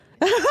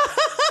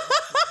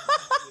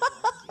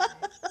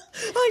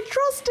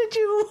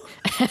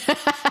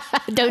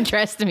Don't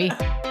trust me.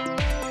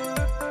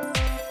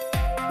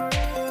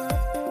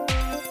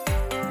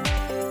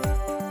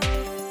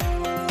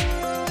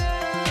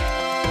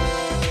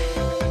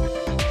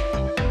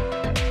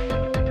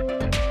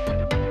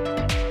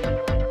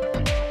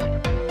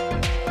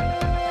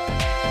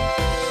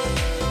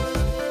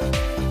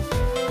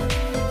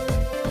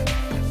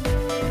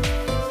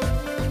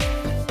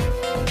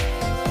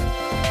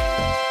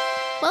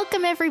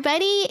 Welcome,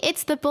 everybody.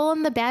 It's the Bull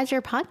and the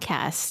Badger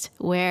podcast,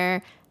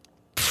 where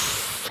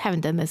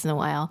haven't done this in a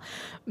while.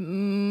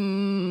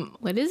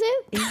 What is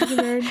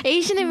it?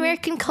 Asian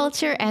American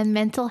culture and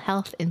mental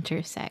health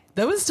intersect.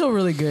 That was still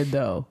really good,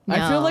 though. No.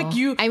 I feel like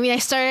I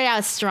started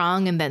out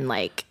strong and then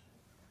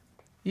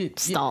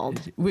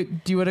stalled.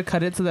 Wait, do you want to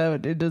cut it so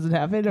that it doesn't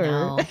happen? Or?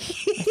 No,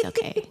 it's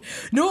okay.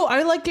 No,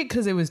 I liked it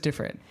because it was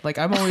different. Like,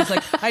 I'm always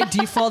like, I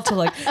default to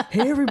like,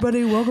 hey,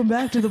 everybody, welcome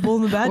back to the Bull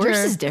and the Badger. Worse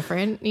is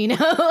different, Because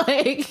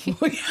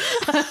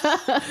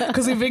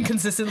we've been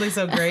consistently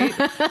so great.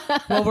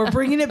 Well, we're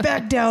bringing it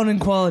back down in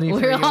quality.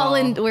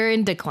 We're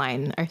in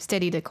decline, our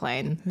steady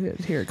decline.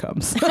 Here it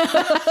comes.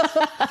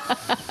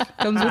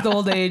 Comes with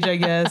old age, I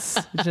guess.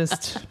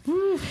 Just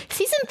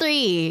season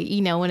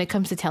 3, when it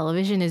comes to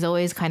television, is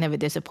always kind of a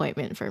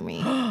disappointment for me.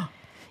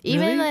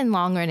 Even Really? in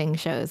long running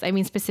shows. I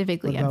mean,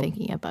 specifically, I'm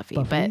thinking of Buffy?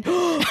 But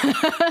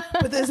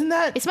but isn't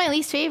that? It's my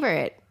least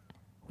favorite.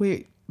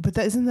 Wait, but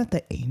isn't that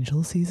the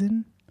Angel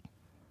season?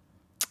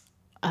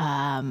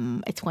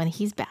 It's when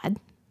he's bad.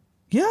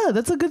 Yeah,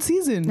 that's a good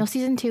season. No,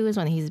 season 2 is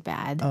when he's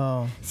bad.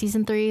 Oh.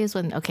 Season 3 is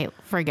when. Okay,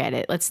 forget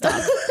it. Let's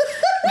stop.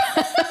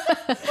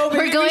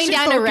 We're going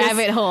down a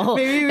rabbit hole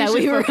that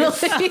we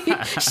really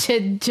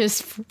should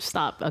just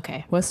stop.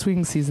 Okay. West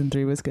Wing season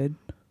 3 was good.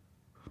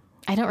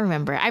 I don't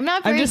remember. I'm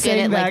not very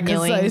good at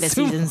knowing the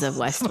seasons of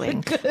West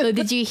Wing. So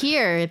did you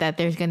hear that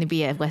there's going to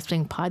be a West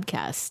Wing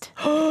podcast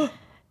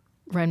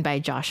run by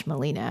Josh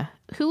Malina,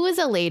 who was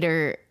a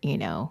later,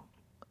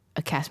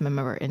 a cast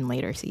member in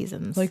later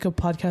seasons? Like a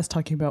podcast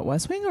talking about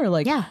West Wing, or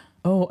like? Yeah.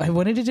 Oh, I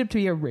wanted it to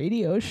be a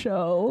radio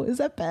show. Is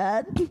that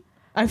bad?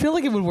 I feel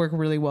like it would work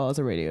really well as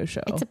a radio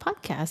show. It's a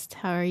podcast.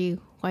 What are you?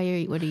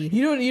 What are you?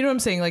 You know what I'm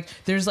saying? Like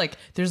there's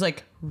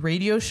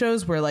radio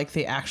shows where like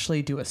they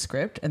actually do a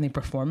script and they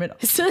perform it.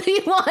 So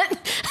you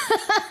want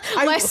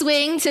West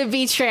Wing to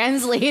be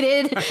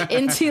translated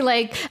into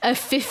like a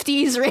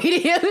 50s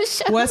radio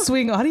show? West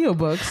Wing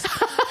audiobooks.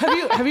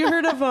 Have you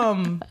heard of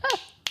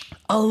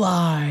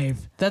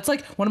Alive? That's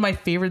like one of my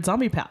favorite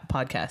zombie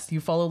podcasts. You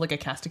follow like a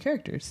cast of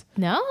characters.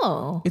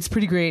 No. It's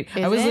pretty great.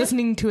 I was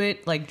listening to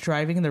it like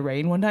driving in the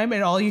rain one time,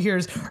 and all you hear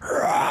is it was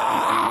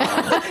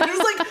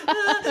like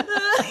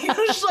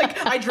just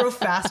like I drove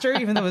faster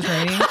even though it was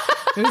raining.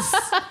 It was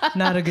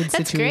not a good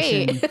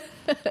situation.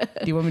 That's great.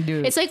 Do you want me to do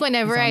it? It's like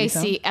whenever I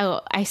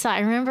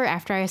remember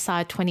after I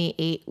saw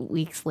 28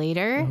 Weeks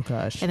Later. Oh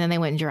gosh. And then I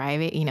went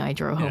driving, I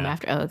drove home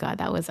after. Oh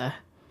god, I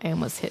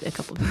almost hit a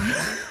couple people.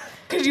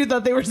 Because you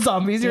thought they were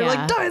zombies. You're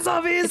like, die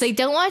zombies. It's like,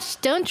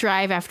 don't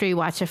drive after you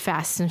watch a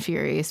Fast and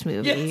Furious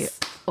movie. Yes.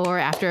 Or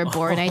after a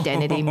Bourne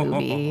Identity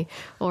movie.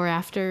 Or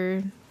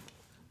after,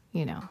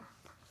 what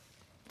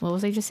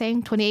was I just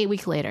saying? 28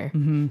 Weeks Later.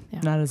 Mm-hmm.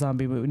 Yeah. Not a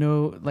zombie movie.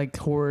 No, like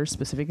horror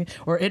specific.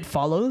 Or It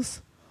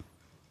Follows.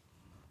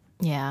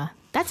 Yeah.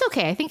 That's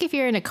okay. I think if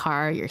you're in a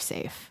car, you're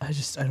safe. I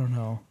don't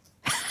know.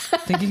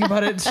 Thinking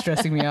about it,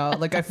 stressing me out.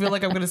 Like, I feel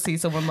like I'm going to see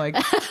someone like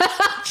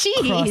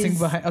crossing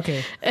behind.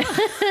 Okay.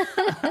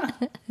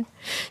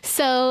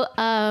 So,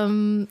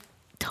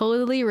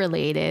 totally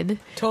related.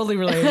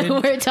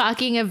 We're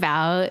talking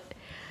about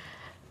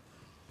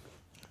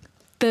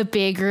the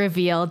big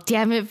reveal.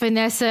 Damn it,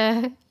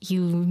 Vanessa.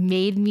 You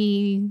made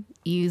me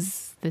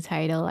use the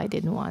title. I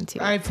didn't want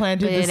to. I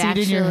planted the seed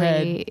in your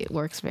head. It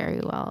works very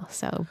well.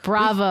 So,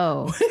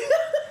 bravo.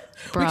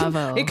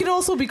 Bravo. It could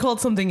also be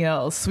called something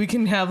else. We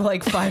can have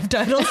like 5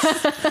 titles.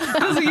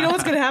 Because you know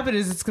what's going to happen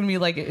is it's going to be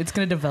like, it's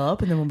going to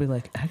develop and then we'll be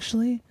like,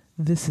 actually,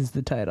 this is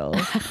the title.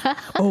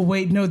 Oh,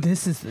 wait, no,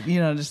 this is,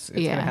 it's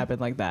going to happen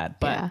like that.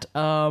 But,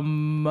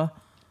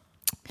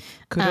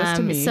 kudos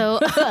to me. So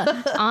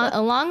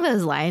along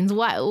those lines,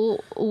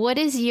 what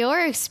is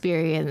your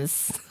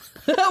experience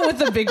with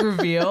the big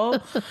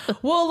reveal?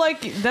 Well,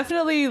 like,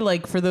 definitely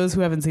like for those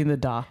who haven't seen the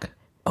doc.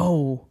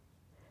 Oh,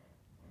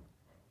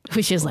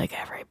 which is like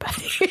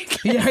everybody.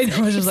 Yeah, I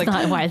know. It's just like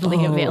not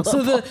widely available.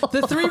 So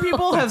the 3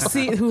 people who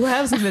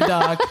have seen the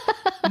doc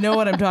know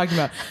what I'm talking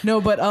about. No,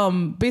 but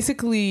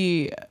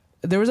basically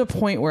there was a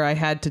point where I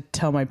had to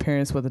tell my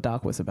parents what the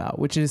doc was about,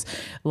 which is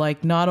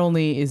like, not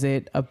only is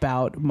it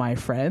about my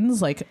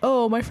friends, like,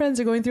 oh, my friends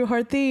are going through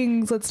hard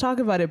things, let's talk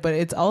about it, but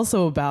it's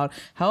also about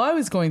how I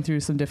was going through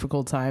some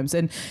difficult times.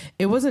 And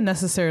it wasn't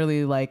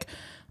necessarily like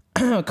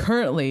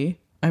currently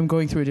I'm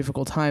going through a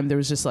difficult time. There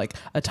was just like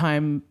a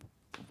time.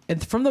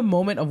 And from the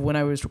moment of when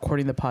I was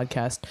recording the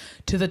podcast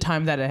to the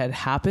time that it had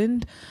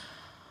happened,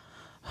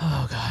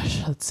 oh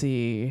gosh, let's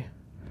see.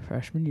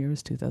 Freshman year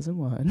was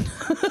 2001,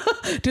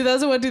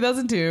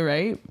 2002,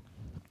 right?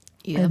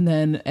 Yeah. And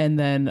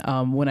then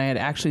when I had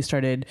actually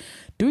started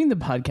doing the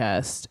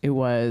podcast, it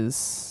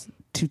was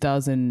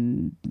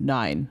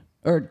 2009.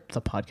 Or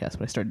the podcast,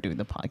 when I started doing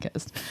the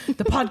podcast.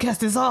 The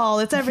podcast is all,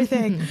 it's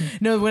everything.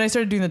 No, when I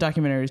started doing the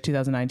documentary, it was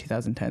 2009,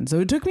 2010.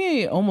 So it took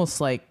me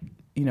almost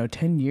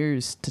 10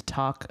 years to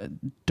talk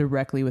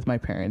directly with my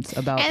parents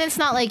about. And it's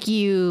not like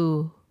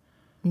you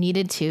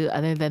needed to,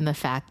 other than the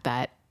fact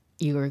that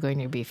you were going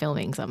to be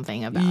filming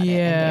something about it and they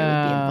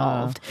would be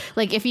involved.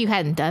 Like, if you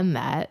hadn't done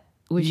that,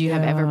 would you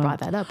have ever brought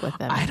that up with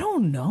them? I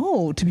don't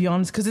know, to be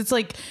honest, because it's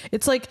like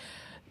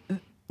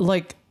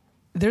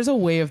there's a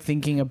way of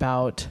thinking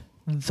about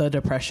the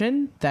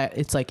depression that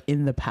it's like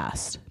in the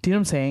past. Do you know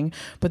what I'm saying?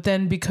 But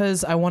then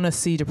because I want to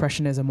see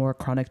depression as a more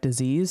chronic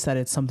disease, that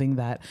it's something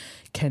that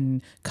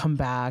can come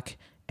back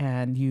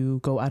and you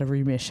go out of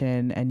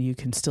remission and you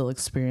can still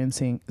experience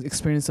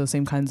those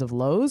same kinds of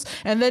lows.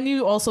 And then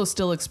you also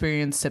still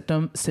experience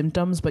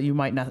symptoms, but you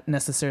might not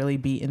necessarily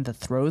be in the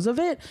throes of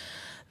it.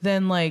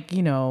 Then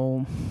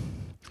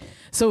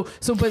So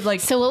what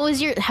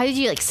was how did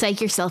you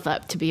psych yourself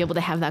up to be able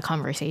to have that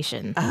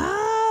conversation?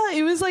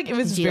 It was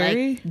did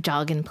very you,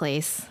 jog in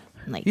place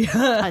and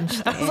punch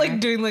the I was air?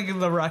 doing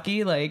the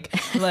Rocky like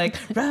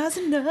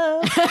rising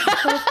up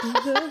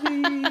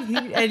and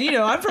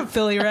I'm from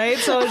Philly, right?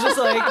 So I was just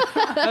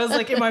I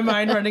was in my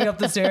mind running up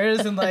the stairs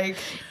and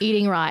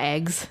eating raw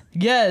eggs.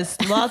 Yes,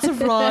 lots of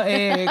raw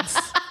eggs.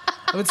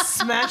 I would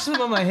smash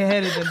them on my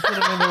head and then put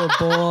them in a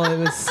little bowl. It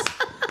was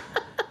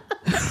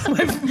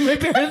my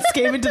parents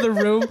came into the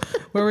room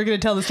where we're going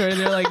to tell the story.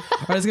 They're like,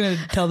 I was going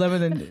to tell them,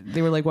 and then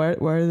they were like, why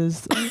are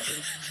there's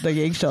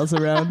eggshells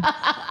around?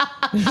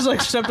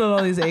 Just stepped on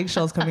all these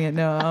eggshells coming in.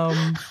 No,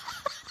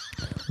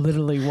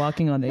 literally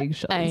walking on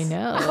eggshells. I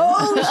know.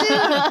 Oh,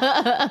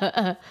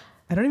 shit.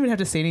 I don't even have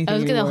to say anything. I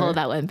was going to hold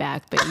that one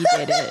back, but you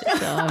did it.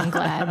 So I'm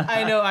glad.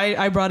 I know.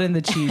 I brought in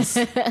the cheese.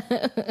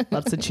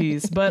 Lots of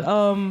cheese. But,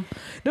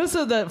 no,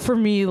 so that for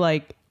me,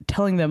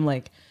 telling them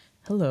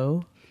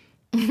hello,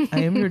 I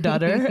am your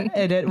daughter.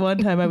 And at one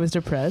time I was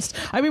depressed.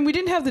 I mean, we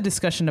didn't have the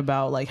discussion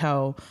about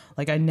how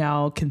I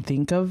now can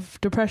think of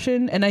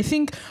depression. And I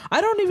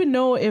don't even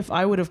know if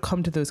I would have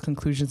come to those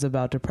conclusions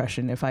about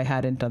depression if I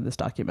hadn't done this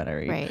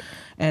documentary. Right.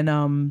 And,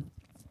 and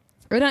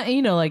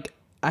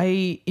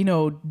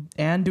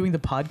doing the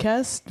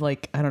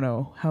podcast, I don't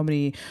know how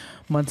many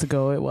months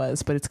ago it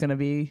was, but it's going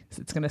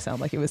to sound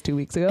like it was 2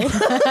 weeks ago.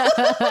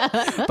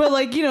 But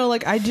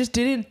I just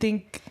didn't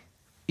think,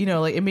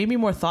 it made me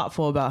more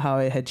thoughtful about how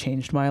it had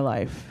changed my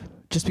life.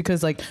 Just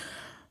because, I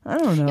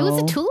don't know. It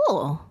was a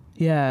tool.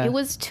 Yeah. It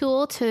was a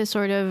tool to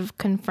sort of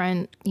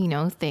confront,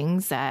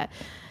 things that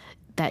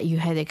you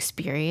had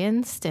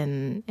experienced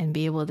and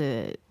be able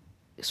to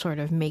sort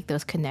of make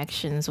those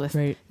connections with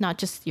not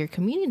just your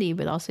community,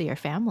 but also your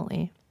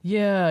family.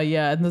 Yeah.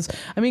 And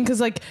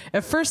because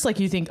at first,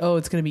 you think, oh,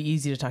 it's going to be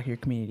easy to talk to your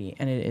community,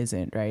 and it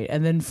isn't, right?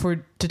 And then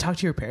to talk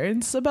to your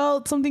parents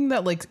about something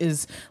that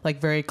is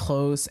very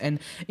close, and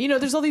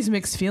there's all these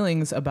mixed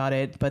feelings about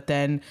it, but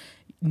then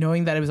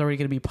knowing that it was already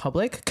going to be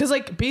public, because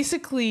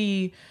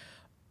basically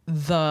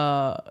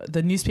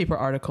the newspaper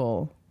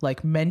article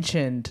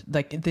mentioned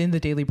in the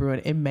Daily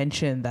Bruin, it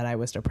mentioned that I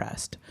was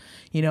depressed,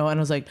 and I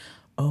was like,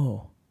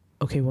 oh,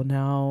 okay, well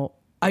now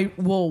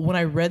when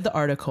I read the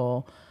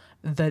article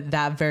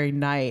that very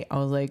night,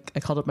 I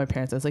called up my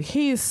parents. I was like,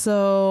 hey,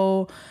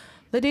 so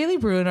the Daily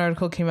Bruin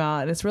article came out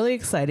and it's really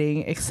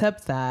exciting,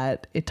 except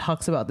that it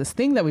talks about this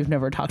thing that we've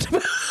never talked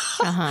about.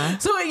 Uh-huh.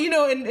 So,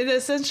 and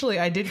essentially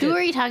I did. Who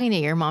are you talking to,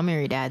 your mom or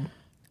your dad?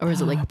 Or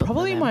is it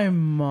probably my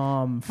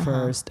mom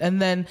first? Uh-huh.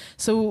 And then,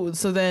 so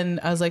then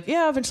I was like,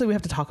 yeah, eventually we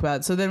have to talk about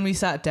it. So then we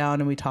sat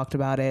down and we talked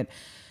about it,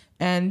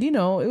 and,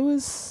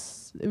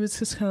 it was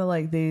just kind of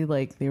they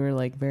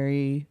were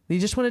very, they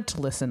just wanted to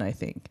listen, I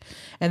think,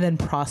 and then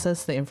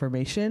process the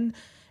information.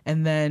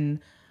 And then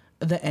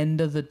the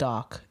end of the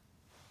doc,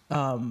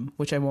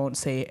 which I won't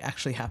say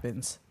actually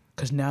happens,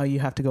 because now you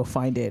have to go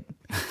find it.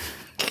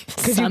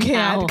 Because you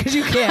can't.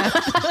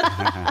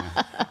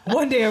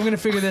 One day I'm going to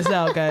figure this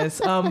out, guys.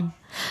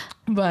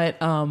 But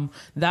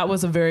that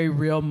was a very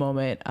real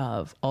moment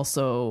of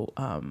also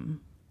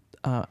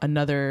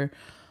another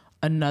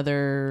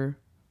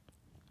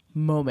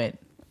moment.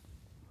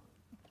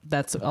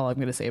 That's all I'm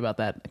going to say about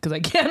that, because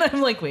I'm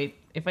wait,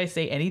 if I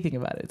say anything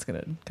about it, it's going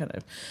to kind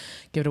of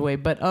give it away.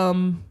 But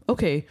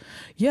okay,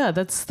 yeah,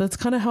 that's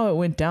kind of how it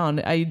went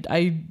down.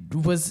 I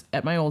was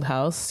at my old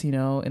house,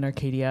 in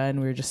Arcadia,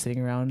 and we were just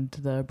sitting around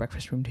the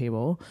breakfast room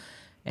table,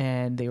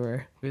 and it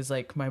was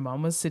my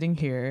mom was sitting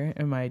here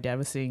and my dad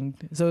was sitting.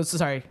 So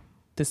sorry,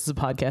 this is a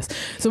podcast.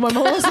 So my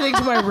mom was sitting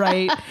to my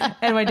right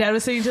and my dad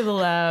was sitting to the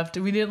left.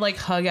 We didn't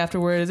hug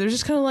afterwards. It was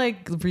just kind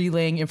of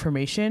relaying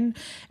information.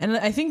 And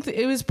I think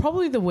it was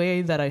probably the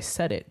way that I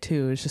said it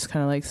too. It's just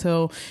kind of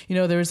so,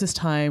 there was this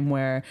time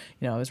where,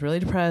 I was really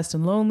depressed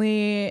and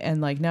lonely,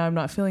 and now I'm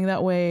not feeling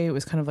that way. It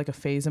was kind of a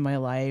phase in my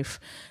life.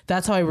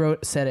 That's how I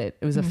said it.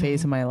 It was a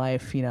phase in my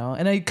life,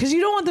 and because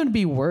you don't want them to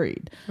be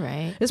worried.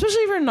 Right.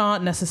 Especially if you're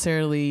not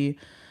necessarily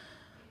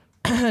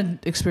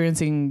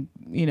experiencing,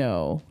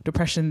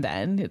 depression,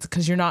 then it's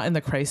because you're not in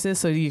the crisis.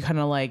 So you kind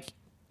of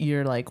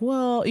you're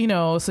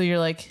well, so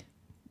you're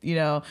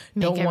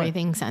make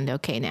everything sound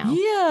okay now.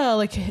 Yeah,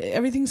 like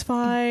everything's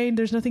fine.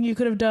 There's nothing you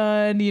could have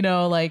done.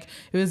 Like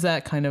it was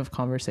that kind of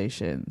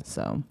conversation.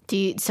 So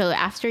so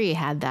after you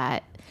had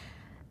that,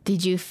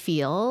 did you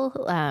feel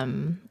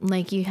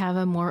like you have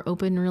a more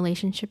open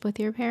relationship with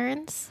your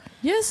parents?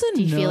 Yes and no.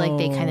 Do you feel like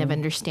they kind of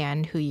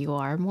understand who you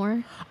are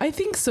more? I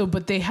think so,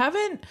 but they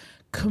haven't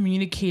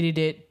communicated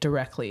it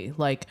directly.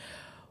 Like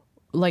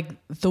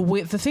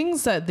the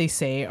things that they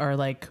say are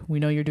like, we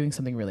know you're doing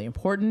something really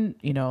important,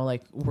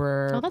 like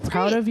we're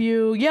proud of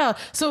you. Yeah.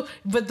 So,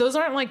 but those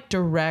aren't like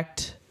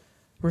direct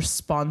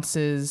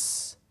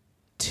responses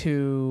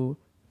to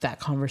that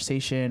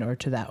conversation or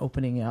to that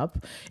opening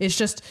up. It's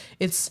just,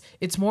 it's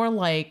more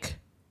like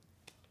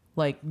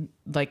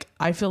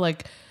I feel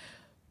like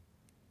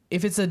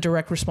if it's a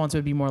direct response, it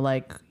would be more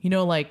like,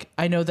 like,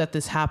 I know that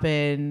this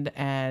happened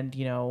and,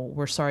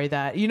 we're sorry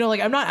that, like,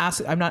 I'm not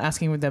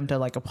asking them to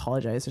like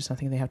apologize. There's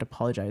nothing they have to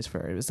apologize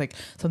for. It was like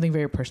something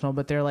very personal,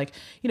 but they're like,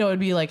 it'd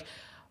be like,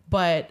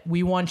 but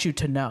we want you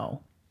to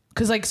know.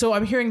 Cause like, so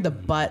I'm hearing the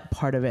but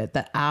part of it,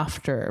 the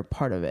after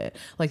part of it.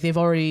 Like they've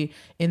already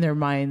in their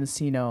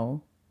minds,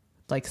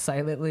 like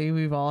silently,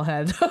 we've all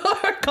had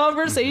our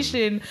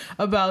conversation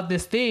about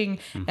this thing.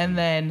 And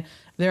then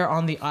they're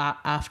on the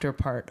after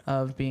part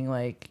of being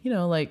like,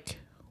 like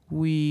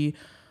we're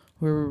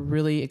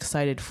really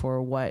excited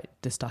for what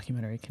this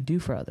documentary can do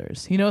for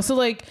others, so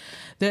like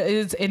there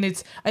is, and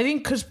it's, I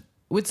think, cause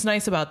what's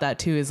nice about that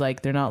too is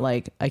like, they're not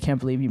like, I can't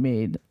believe you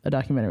made a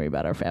documentary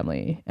about our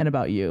family and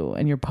about you.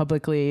 And you're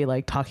publicly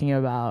like talking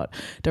about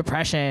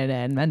depression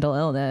and mental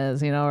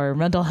illness, or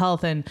mental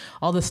health and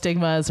all the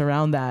stigmas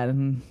around that.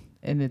 And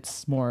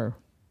it's more,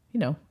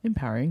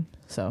 empowering.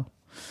 So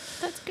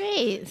that's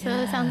great. So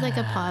it sounds like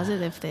a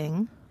positive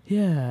thing.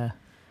 Yeah.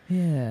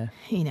 Yeah.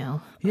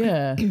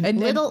 Yeah. And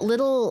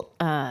little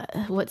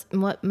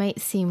what might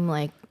seem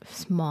like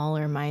small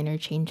or minor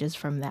changes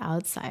from the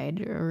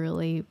outside are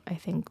really, I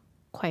think,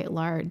 quite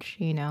large,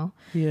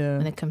 Yeah.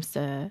 when it comes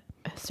to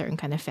a certain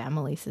kind of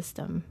family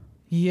system.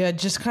 Yeah,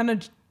 just kind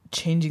of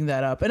changing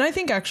that up. And I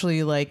think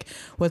actually like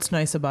what's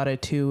nice about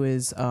it too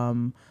is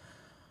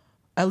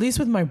at least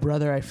with my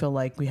brother, I feel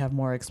like we have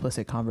more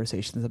explicit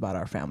conversations about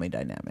our family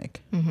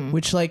dynamic,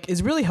 which like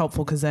is really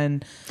helpful because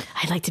then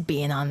I'd like to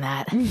be in on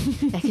that.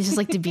 I could just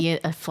like to be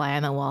a fly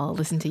on the wall,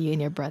 listen to you and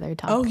your brother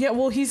talk. Oh yeah.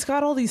 Well, he's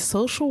got all these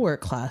social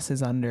work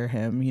classes under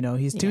him.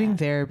 He's doing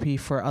therapy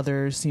for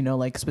others,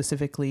 like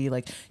specifically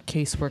like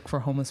casework for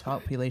homeless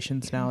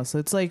populations now. So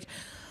it's like,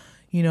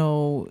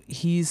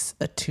 he's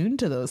attuned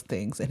to those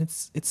things, and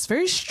it's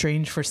very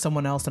strange for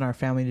someone else in our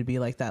family to be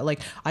like that.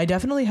 Like I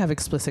definitely have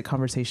explicit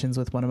conversations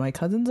with one of my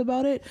cousins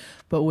about it,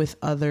 but with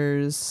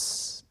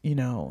others,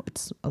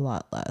 it's a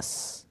lot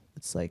less.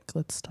 It's like,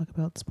 let's talk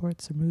about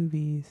sports or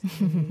movies,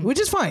 which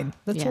is fine.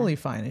 That's totally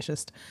fine. It's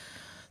just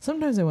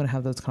sometimes I want to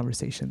have those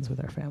conversations with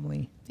our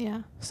family.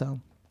 Yeah.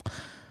 So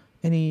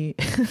anything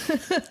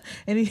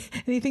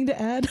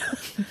to add?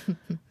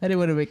 I didn't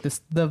want to make this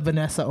the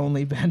Vanessa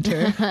only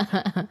banter.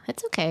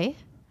 It's okay.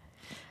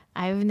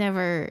 I've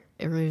never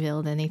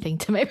revealed anything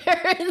to my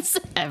parents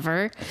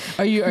ever.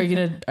 Are you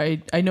gonna?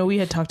 I know we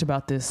had talked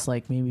about this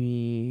like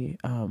maybe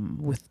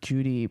with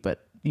Judy,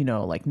 but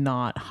like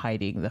not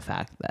hiding the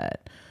fact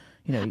that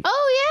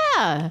Oh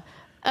yeah.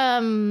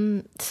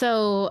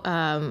 So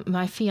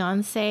my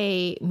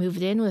fiance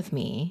moved in with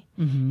me,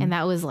 and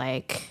that was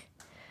like,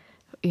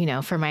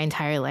 for my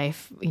entire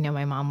life,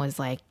 my mom was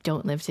like,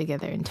 don't live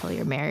together until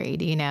you're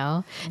married,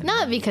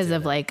 not because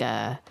of like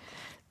a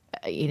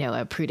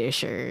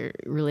prudish or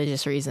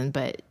religious reason,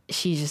 but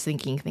she's just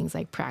thinking things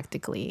like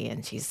practically.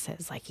 And she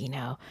says like,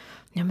 no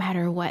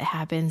matter what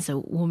happens, a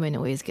woman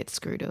always gets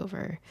screwed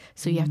over.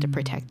 So you have to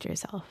protect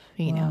yourself.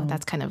 Wow.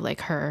 That's kind of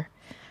like her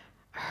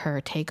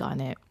take on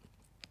it.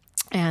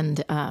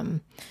 And,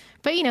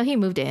 but, he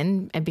moved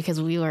in, and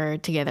because we were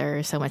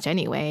together so much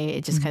anyway,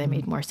 it just kind of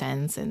made more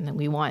sense, and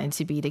we wanted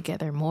to be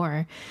together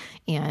more.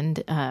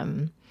 And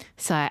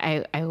so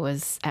I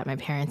was at my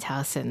parents'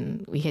 house,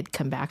 and we had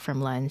come back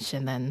from lunch,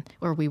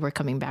 or we were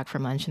coming back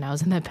from lunch, and I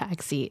was in the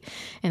back seat,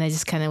 and I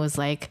just kind of was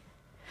like,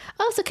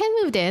 oh, so Ken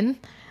moved in.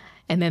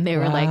 And then they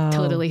were like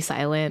totally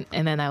silent.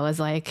 And then I was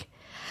like,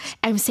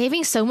 I'm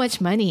saving so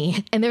much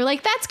money. And they're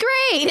like, that's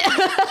great.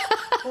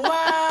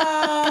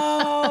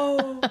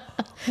 Wow.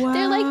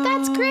 They're like,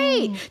 that's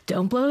great.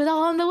 Don't blow it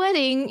all on the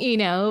wedding,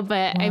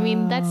 but I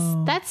mean,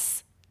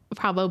 that's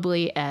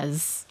probably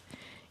as,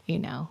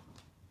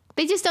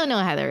 they just don't know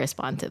how to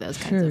respond to those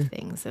kinds of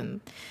things. And,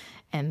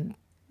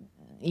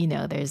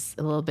 there's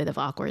a little bit of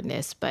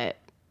awkwardness, but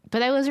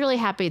I was really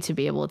happy to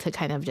be able to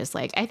kind of just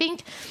like, I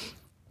think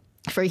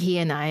for he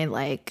and I,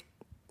 like,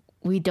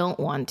 we don't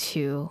want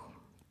to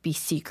be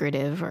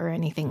secretive or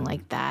anything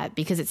like that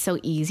because it's so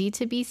easy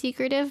to be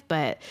secretive,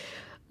 but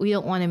we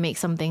don't want to make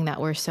something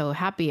that we're so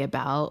happy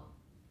about,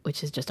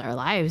 which is just our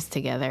lives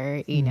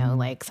together,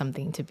 like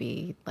something to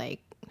be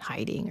like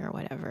hiding or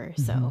whatever.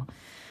 So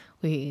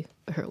we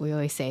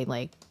always say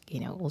like,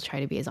 we'll try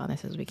to be as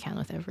honest as we can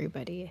with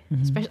everybody.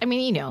 Especially, I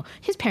mean,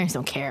 his parents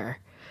don't care.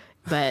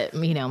 But,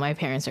 my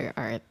parents are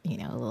a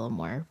little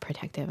more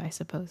protective, I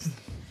suppose.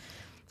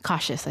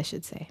 Cautious, I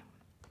should say.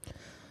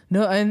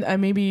 No,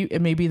 and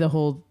maybe the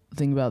whole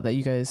thing about that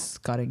you guys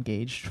got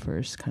engaged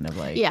first, kind of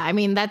like. Yeah, I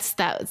mean, that's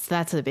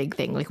a big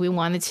thing. Like, we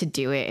wanted to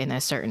do it in a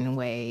certain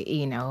way,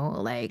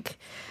 like,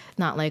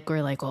 not like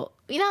we're like, well,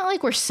 not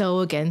like we're so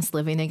against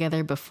living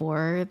together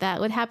before that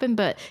would happen,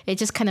 but it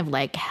just kind of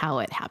like how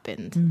it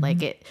happened. Mm-hmm.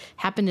 Like, it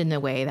happened in a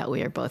way that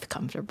we are both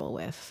comfortable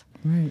with.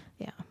 Right.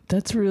 Yeah.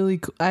 That's really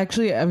cool.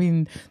 Actually, I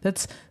mean,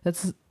 that's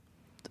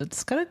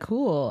kind of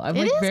cool. I'm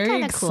like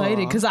very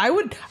excited because I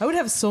would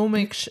have so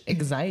much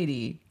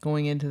anxiety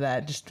going into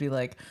that. Just to be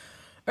like,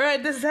 all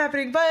right, this is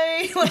happening.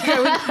 Bye. Like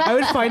I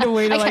would find a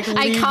way to leave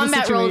I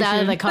combat rolled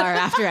out of the car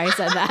after I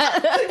said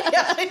that.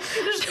 Yeah, I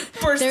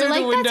just burst through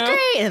the window. That's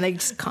great, and I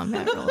just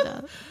combat rolled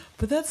out.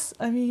 But that's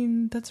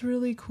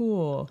really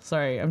cool.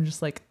 Sorry, I'm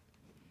just like.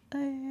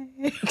 I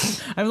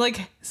feel like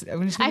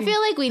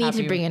we need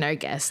to bring in our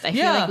guest. I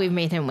feel like we've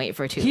made him wait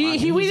for too long.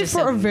 He waited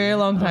for a very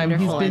long time.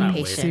 He's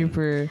been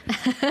super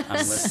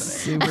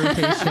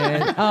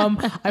patient.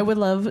 I would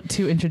love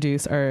to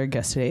introduce our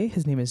guest today.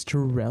 His name is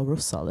Jerell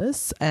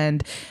Rosales.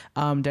 And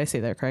did I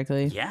say that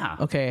correctly? Yeah.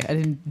 Okay, I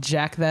didn't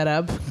jack that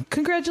up.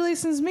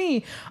 Congratulations,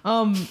 me.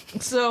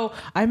 So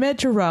I met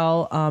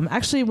Jerell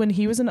actually when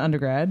he was an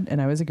undergrad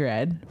and I was a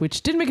grad,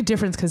 which didn't make a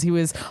difference because he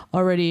was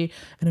already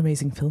an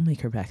amazing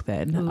filmmaker back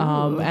then.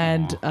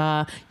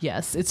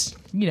 Yes, it's,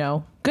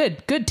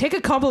 good. Take a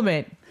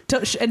compliment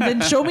and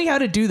then show me how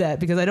to do that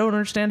because I don't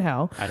understand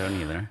how. I don't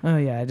either. Oh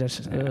yeah. I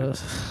just,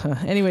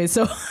 anyway,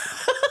 so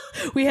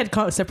we had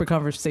separate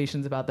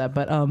conversations about that,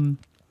 but,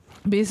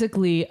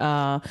 basically,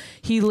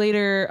 he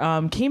later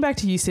came back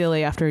to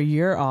UCLA after a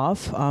year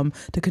off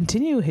to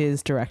continue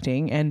his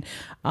directing, and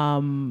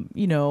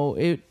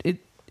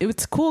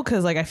it's cool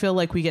because like I feel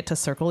like we get to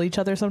circle each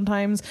other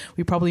sometimes.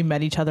 We probably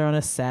met each other on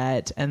a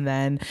set, and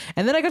then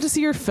I got to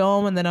see your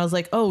film, and then I was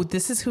like, oh,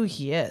 this is who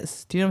he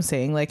is. Do you know what I'm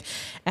saying? Like,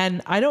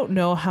 and I don't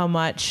know how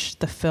much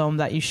the film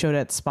that you showed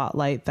at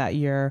Spotlight that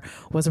year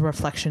was a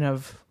reflection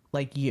of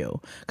like you,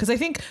 because I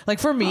think like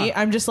for me,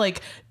 I'm just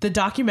like the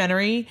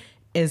documentary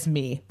is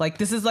me. Like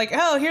this is like,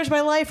 oh, here's my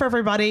life for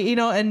everybody,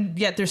 and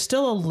yet there's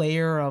still a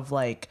layer of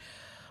like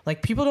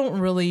people don't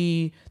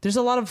really, there's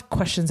a lot of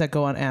questions that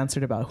go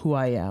unanswered about who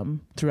I am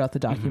throughout the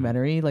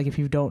documentary. Mm-hmm. Like if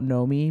you don't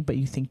know me, but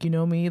you think you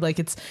know me, like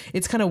it's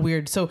kind of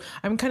weird. So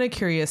I'm kind of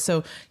curious.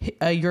 So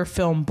your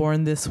film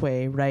Born This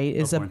Way, right,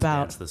 is about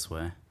Dance This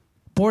Way.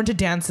 Born to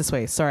Dance This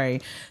Way. Sorry.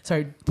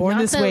 Born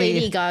Not This the Way.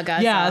 Lady Gaga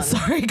yeah,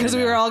 song. sorry, because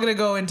we were all going to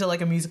go into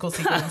like a musical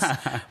sequence.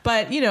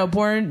 But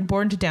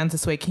Born to Dance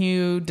This Way. Can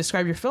you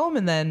describe your film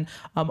and then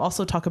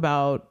also talk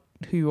about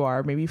who you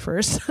are maybe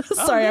first?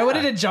 Sorry, I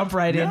wanted to jump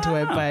right into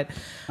it, but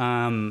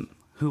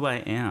who I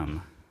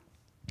am.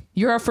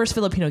 You're our first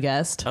Filipino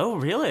guest. Oh,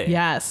 really?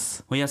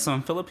 Yes. Well, yeah, so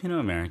I'm Filipino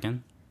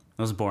American.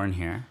 I was born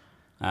here.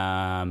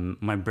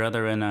 My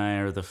brother and I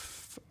are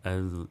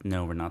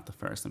no, we're not the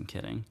first. I'm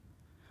kidding.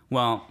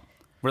 Well,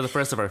 we're the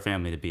first of our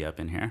family to be up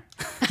in here.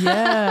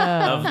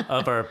 Yeah.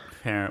 of our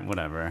parent,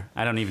 whatever.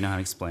 I don't even know how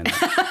to explain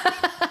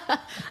that.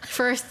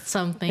 First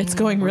something. It's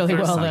going really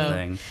well,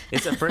 though.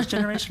 It's a first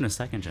generation or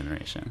second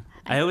generation?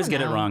 I always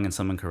get it wrong and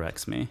someone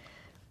corrects me.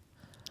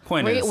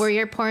 Were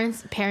your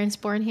parents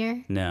born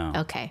here? No.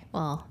 Okay,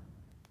 well.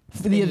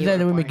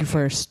 Then we make you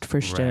first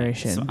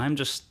generation. So I'm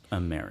just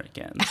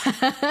American.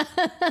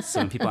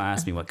 So when people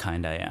ask me what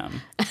kind I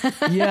am,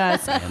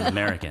 yes, I am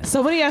American.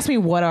 Somebody asked me,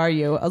 "What are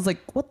you?" I was like,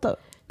 "What the?"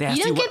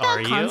 You don't get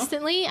that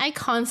constantly? I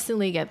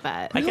constantly get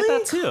that. I get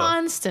that too.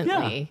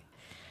 Constantly.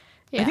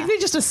 Yeah. I think they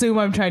just assume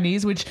I'm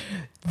Chinese, which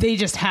they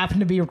just happen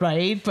to be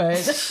right.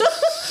 But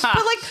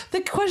but like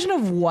the question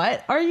of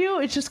what are you?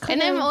 It's just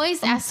kind of. And I'm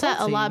always asked that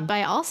a lot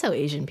by also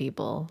Asian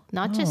people,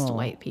 not just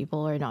white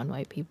people or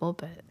non-white people,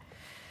 but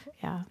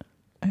yeah.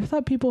 I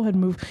thought people had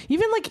moved,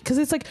 even like, because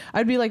it's like,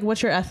 I'd be like,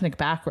 what's your ethnic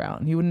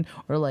background? You wouldn't,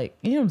 or like,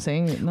 you know what I'm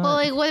saying? Well,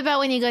 like, what about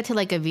when you go to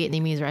like a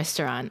Vietnamese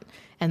restaurant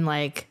and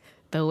like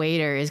the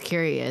waiter is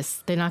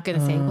curious? They're not going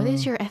to say, what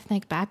is your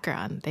ethnic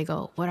background? They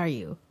go, what are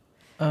you?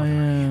 Oh,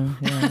 yeah.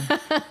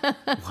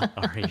 What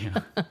are you?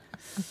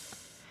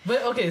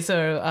 But okay,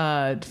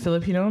 so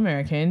Filipino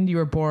American, you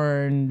were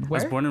born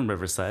where? I was born in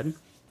Riverside,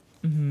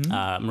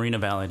 Moreno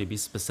Valley to be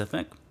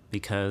specific,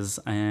 because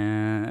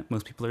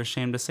most people are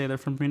ashamed to say they're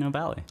from Moreno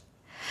Valley.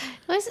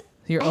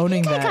 You're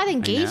owning that. I got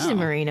engaged in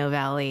Moreno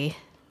Valley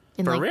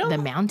in For like real? the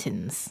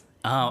mountains.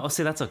 Oh,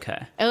 see, that's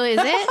okay. Oh, is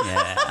it?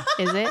 Yeah.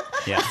 Is it?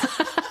 Yeah.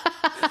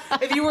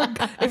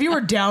 If you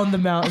were down the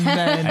mountain,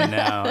 then I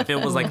know. If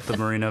it was like the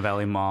Moreno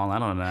Valley Mall, I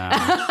don't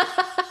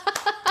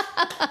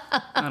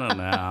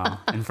know.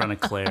 In front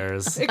of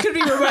Claire's. It could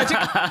be romantic.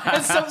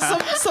 And some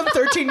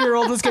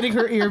 13-year-old was getting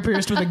her ear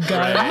pierced with a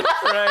gun.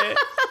 Right.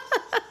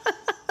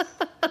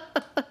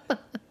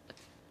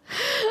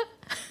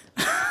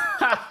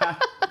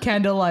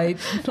 Candlelight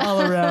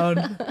all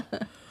around.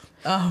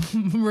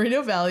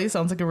 Moreno Valley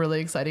sounds like a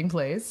really exciting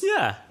place.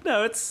 Yeah.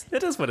 No,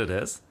 it is what it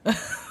is.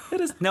 It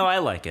is. No, I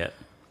like it.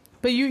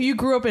 But you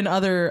grew up in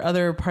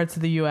other parts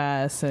of the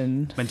U.S.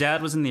 and my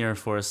dad was in the Air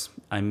Force.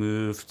 I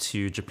moved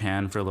to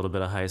Japan for a little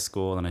bit of high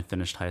school, and I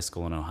finished high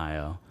school in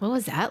Ohio. What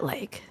was that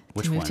like?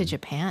 Which to move one? to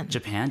Japan?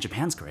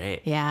 Japan's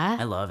great. Yeah?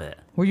 I love it.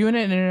 Were you in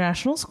an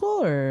international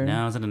school or?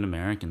 No, I was in an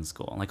American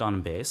school, like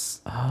on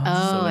base. So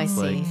I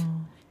see. Like,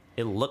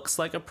 it looks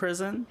like a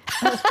prison.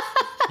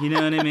 You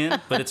know what I mean?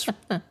 But it's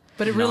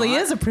But it really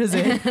is a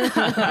prison.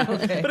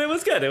 Okay. But it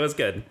was good. It was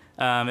good.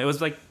 It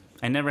was like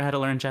I never had to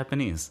learn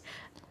Japanese.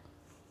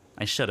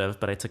 I should have,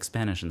 but I took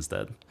Spanish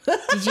instead.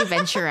 Did you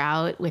venture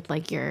out with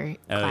like your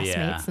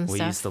classmates and we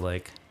stuff? used to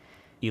like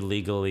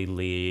illegally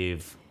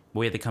leave.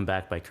 We had to come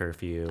back by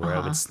curfew, or I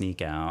would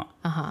sneak out,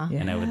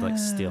 and I would like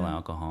steal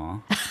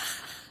alcohol.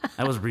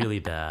 I was really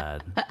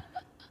bad.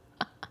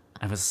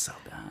 I was so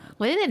bad.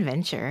 What an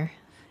adventure.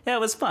 Yeah, it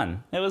was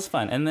fun. It was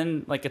fun. And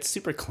then like it's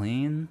super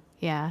clean.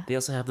 Yeah. They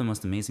also have the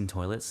most amazing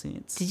toilet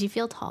seats. Did you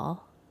feel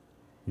tall?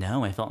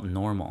 No, I felt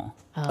normal.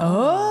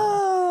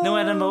 Oh. No,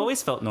 and I've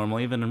always felt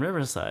normal, even in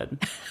Riverside.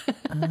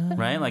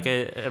 Right? Like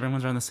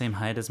everyone's around the same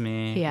height as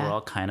me. Yeah. We're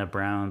all kind of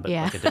brown, but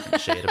like a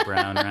different shade of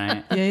brown,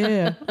 right?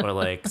 Yeah. Or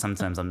like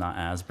sometimes I'm not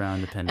as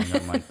brown depending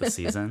on like the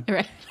season.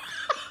 Right.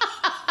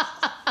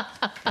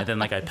 And then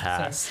like I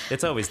pass.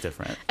 It's always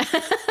different.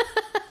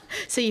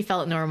 So you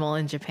felt normal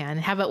in Japan.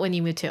 How about when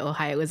you moved to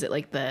Ohio? Was it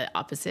like the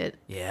opposite?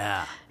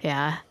 Yeah.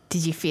 Yeah.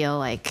 Did you feel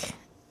like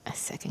a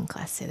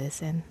second-class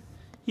citizen?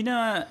 You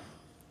know,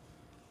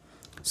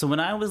 so when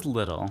I was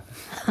little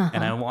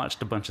and I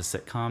watched a bunch of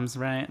sitcoms,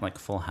 right? Like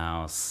Full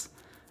House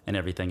and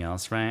everything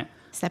else, right?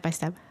 Step by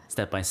step.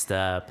 Step by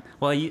step.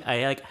 Well,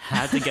 I like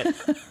had to get,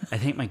 I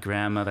think my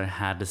grandmother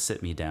had to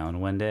sit me down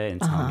one day and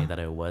tell me that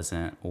I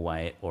wasn't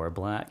white or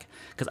black.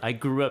 Because I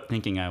grew up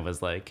thinking I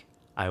was like,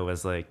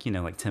 you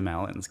know, like Tim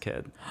Allen's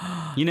kid.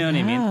 You know what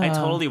I mean? I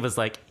totally was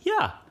like,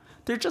 yeah,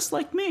 they're just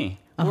like me.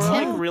 We're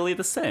like really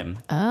the same.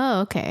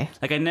 Oh, okay.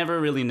 Like I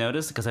never really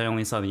noticed because I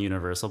only saw the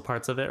universal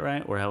parts of it,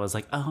 right? Where I was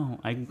like, oh,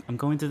 I'm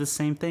going through the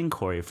same thing,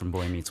 Corey from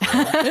Boy Meets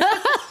World.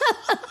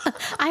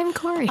 I'm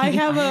Corey. I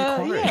have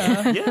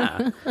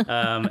Yeah.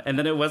 And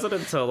then it wasn't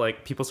until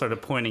like people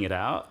started pointing it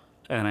out,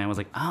 and I was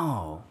like,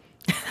 oh,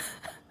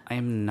 I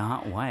am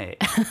not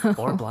white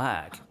or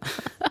black.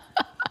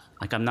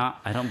 Like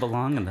I don't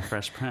belong in the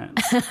Fresh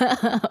Prince.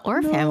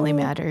 Or Family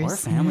Matters. Or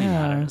Family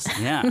Matters.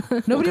 Yeah.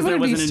 Nobody wanted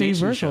to be Steve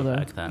Urkel though.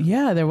 Back then.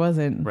 Yeah, there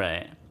wasn't.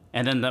 Right.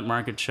 And then that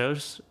Margaret show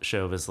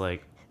was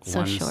like So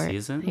one short.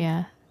 season.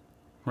 Yeah.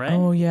 Right?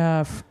 Oh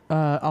yeah,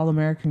 All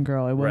American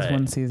Girl. It was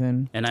one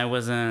season. And I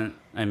was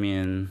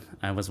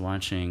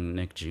watching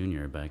Nick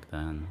Jr. back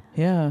then.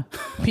 Yeah.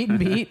 Pete and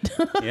Pete.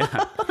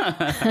 Yeah.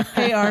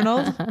 Hey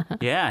Arnold.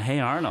 Yeah,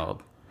 Hey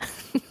Arnold.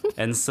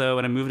 And so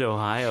when I moved to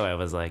Ohio, I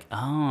was like,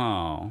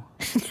 oh,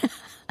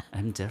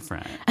 I'm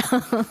different.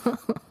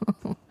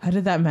 How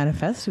did that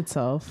manifest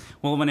itself?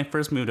 Well, when I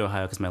first moved to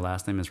Ohio, because my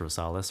last name is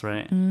Rosales,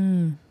 right?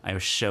 I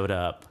showed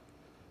up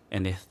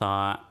and they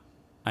thought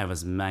I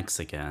was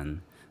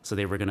Mexican. So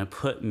they were going to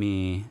put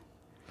me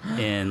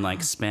in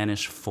like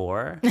Spanish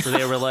 4. So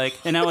they were like,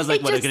 and I was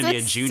like, what, I'm going to be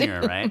a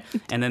junior, right?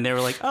 And then they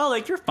were like, oh,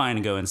 like you're fine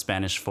to go in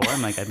Spanish 4.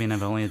 I'm like, I mean,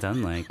 I've only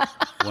done like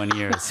 1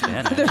 year of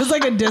Spanish. There was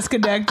like a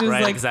disconnect.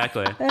 Right, like,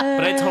 exactly.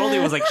 But I totally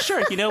was like,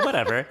 sure, you know,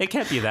 whatever. It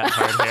can't be that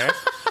hard here.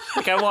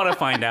 Like, I want to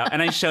find out.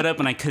 And I showed up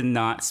and I could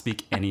not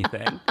speak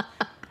anything.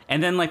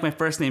 And then like my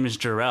first name is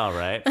Jerell,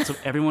 right? So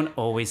everyone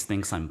always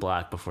thinks I'm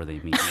black before they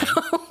meet me.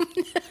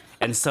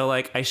 And so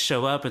like I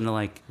show up and they're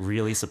like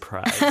really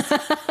surprised.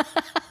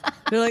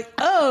 They're like,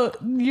 oh,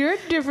 you're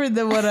different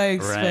than what I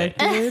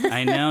expected. Right.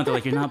 I know. They're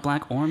like, you're not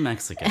black or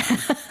Mexican.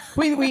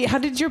 Wait. How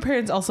did your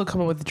parents also come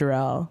up with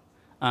Jerell?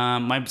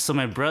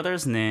 My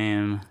brother's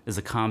name is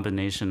a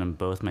combination of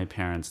both my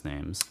parents'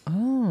 names.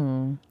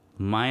 Oh.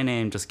 My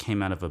name just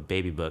came out of a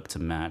baby book to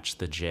match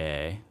the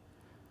J.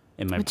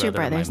 What's your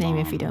brother's name,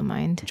 if you don't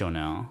mind?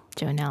 Jonelle.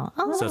 Jonelle.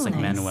 Oh, so it's like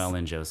nice. Manuel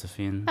and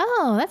Josephine.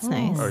 Oh, that's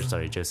nice. Or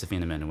sorry,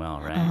 Josephine and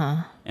Manuel,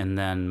 right? And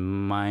then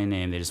my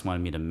name, they just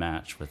wanted me to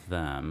match with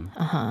them.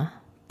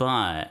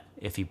 But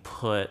if you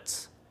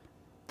put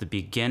the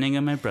beginning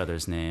of my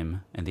brother's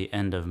name and the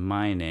end of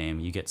my name,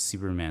 you get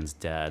Superman's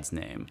dad's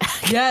name.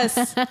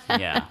 Yes.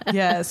 Yeah.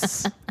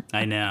 Yes.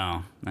 I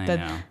know.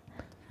 I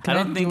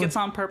don't think it's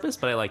on purpose,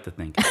 but I like to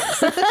think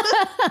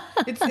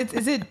it is.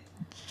 Is it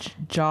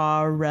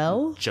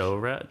Jarell?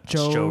 Jorel.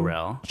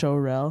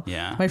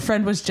 Yeah. My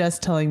friend was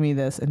just telling me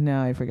this and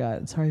now I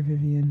forgot. Sorry,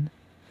 Vivian.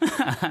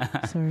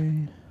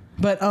 Sorry.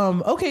 But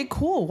okay,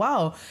 cool.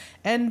 Wow.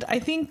 And I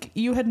think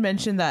you had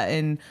mentioned that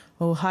in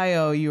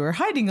Ohio you were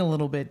hiding a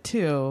little bit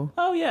too.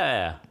 Oh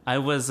yeah. I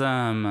was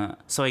so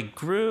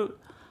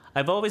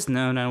I've always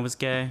known I was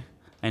gay.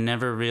 I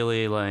never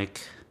really I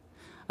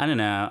don't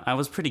know, I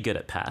was pretty good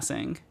at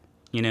passing.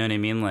 You know what I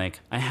mean? Like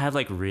I had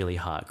like really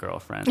hot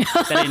girlfriends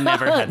that I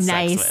never had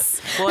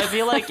sex with. Well, I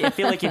feel like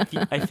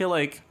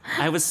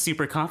I was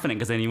super confident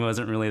because I knew I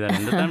wasn't really that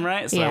into them,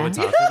 right? So I would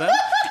talk to them.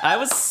 I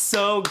was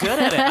so good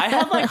at it. I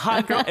had like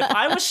hot girl. If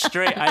I was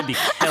straight, I'd be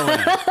killing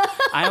it.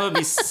 I would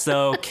be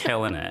so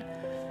killing it.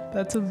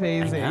 That's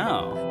amazing. I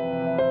know.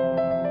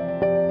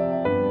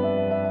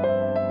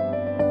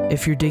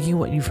 If you're digging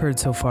what you've heard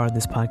so far on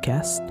this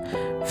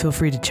podcast, feel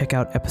free to check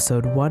out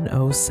episode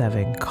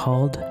 107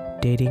 called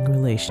Dating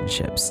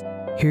Relationships.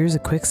 Here's a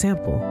quick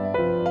sample.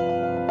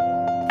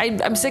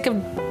 I'm sick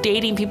of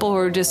dating people who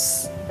are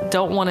just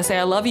don't want to say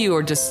I love you,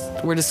 or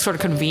we're just sort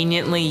of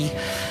conveniently,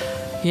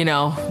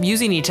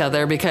 using each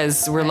other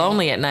because we're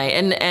lonely at night.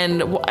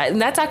 And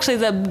that's actually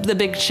the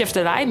big shift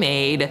that I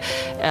made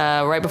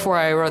right before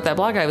I wrote that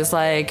blog. I was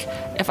like,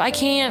 if I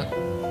can't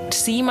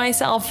see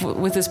myself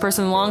with this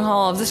person long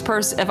haul,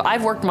 if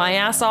I've worked my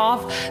ass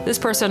off, this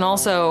person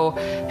also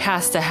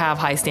has to have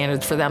high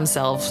standards for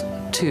themselves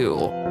too.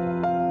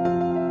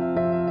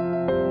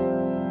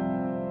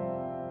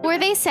 Were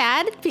they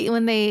sad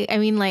when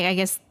I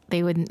guess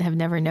they wouldn't have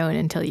never known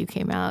until you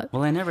came out.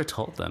 Well, I never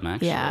told them,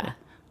 actually. Yeah.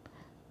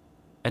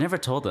 I never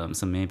told them,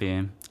 so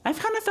maybe... I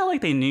kind of felt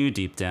like they knew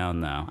deep down,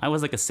 though. I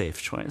was like a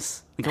safe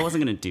choice. Like, I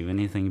wasn't going to do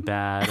anything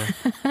bad.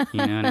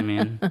 You know what I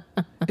mean?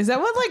 Is that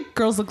what, like,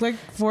 girls look like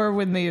for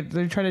when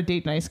they're trying to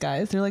date nice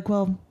guys? They're like,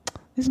 well,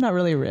 this is not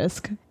really a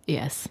risk.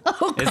 Yes.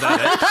 Oh, is that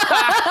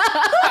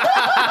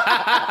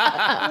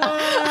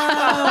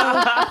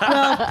it?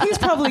 Well, he's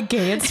probably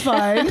gay. It's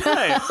fine.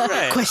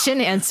 Right.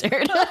 Question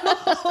answered.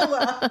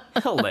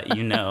 He'll let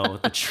you know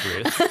the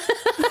truth.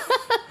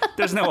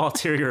 There's no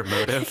ulterior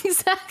motive.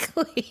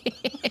 Exactly.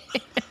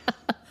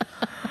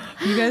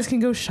 You guys can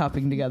go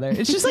shopping together.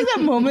 It's just like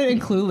that moment in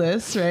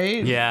Clueless,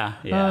 right? Yeah.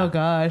 Oh,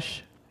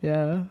 gosh.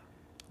 Yeah.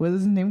 What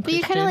is his name? But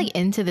you're kind of like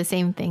into the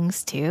same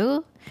things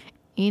too,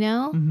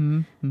 Mm-hmm.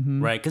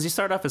 Mm-hmm. Right, because you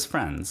start off as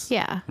friends.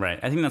 Yeah. Right.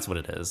 I think that's what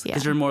it is.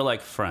 Because Yeah. you're more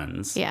like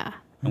friends. Yeah.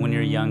 And when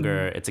you're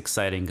younger, it's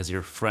exciting because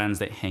you're friends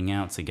that hang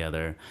out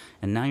together.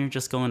 And now you're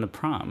just going to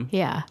prom.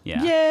 Yeah.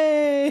 Yeah.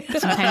 Yay!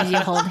 Sometimes you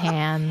hold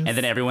hands. And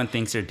then everyone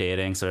thinks you're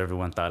dating, so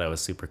everyone thought I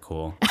was super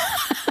cool.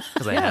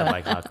 Because I had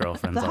like hot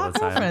girlfriends The all hot the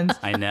time. girlfriends.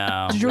 I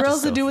know.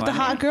 Jerell's to do with the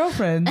hot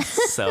girlfriends.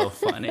 So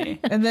funny.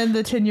 And then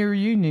the 10-year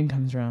reunion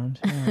comes around.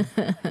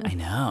 Yeah. I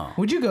know.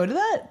 Would you go to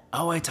that?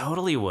 Oh, I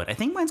totally would. I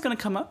think mine's going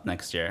to come up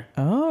next year.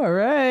 Oh, all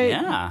right.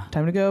 Yeah.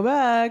 Time to go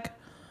back.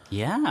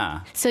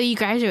 Yeah. So you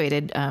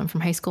graduated from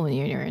high school when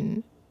you were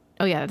in...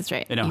 Oh, yeah, that's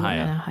right. In You were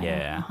Ohio.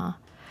 Yeah. Uh-huh.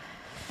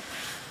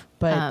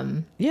 But,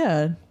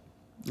 yeah.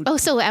 Oh,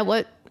 so at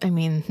what... I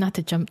mean, not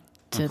to jump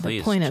to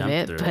the point of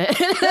it, but...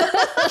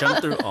 Jump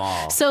through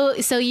all. So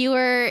you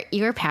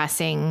were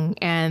passing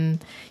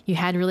and you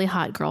had really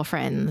hot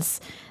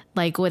girlfriends.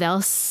 Like, what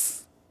else?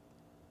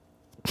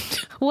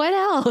 What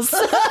else?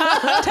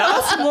 Tell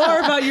us more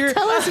about your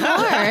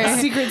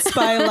secret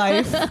spy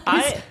life.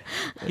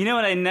 You know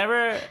what? I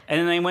never, and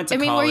then I went to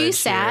college. Were you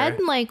sad?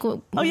 Here. Like,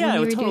 oh yeah,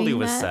 I totally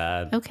was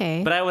sad.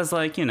 Okay. But I was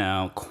like,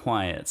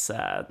 quiet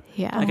sad.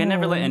 Yeah. Like I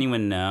never let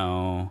anyone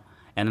know.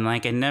 And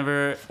like and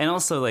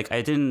also like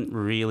I didn't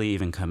really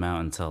even come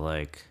out until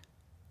like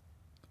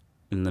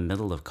in the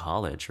middle of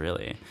college,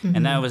 really. Mm-hmm.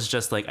 And that was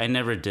just like, I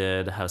never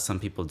did how some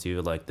people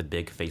do like the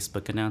big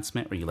Facebook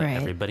announcement where you let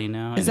everybody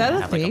know. Is that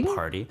a have thing? Like a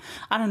party.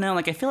 I don't know.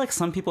 Like I feel like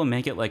some people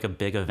make it like a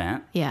big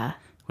event. Yeah.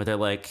 Where they're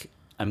like,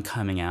 I'm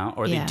coming out,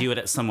 or they do it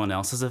at someone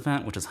else's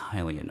event, which is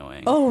highly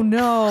annoying. Oh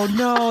no,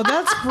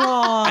 that's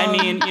wrong. I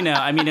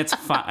mean, it's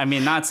fine. I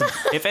mean,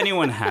 if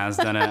anyone has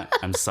done it,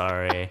 I'm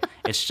sorry.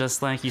 It's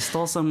just like you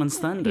stole someone's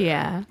thunder.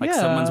 Yeah. Like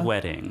someone's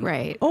wedding.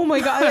 Right. Oh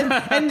my God.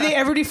 And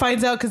everybody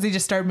finds out because they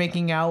just start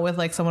making out with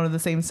like someone of the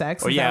same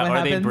sex. Or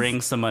they bring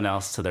someone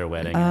else to their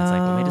wedding, and it's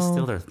like, way to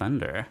steal their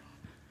thunder.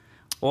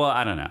 Well,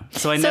 I don't know.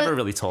 So I never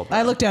really told them.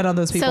 I looked down on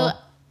those people. So,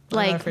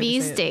 like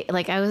these days,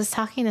 like I was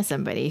talking to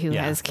somebody who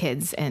has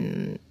kids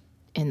in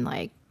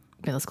like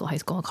middle school, high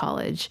school,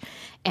 college,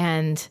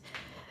 and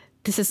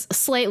this is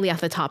slightly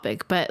off the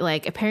topic, but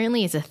like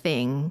apparently it's a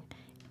thing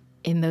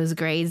in those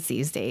grades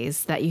these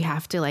days that you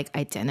have to like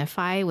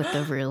identify with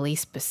a really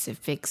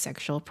specific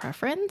sexual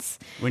preference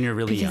when you're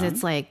really young. Because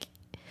it's like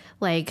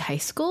high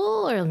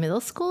school or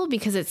middle school,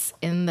 because it's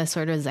in the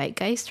sort of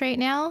zeitgeist right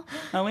now.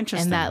 Oh,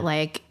 interesting.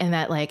 And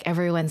that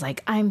everyone's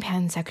like, I'm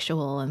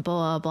pansexual and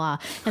blah, blah,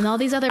 blah. And all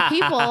these other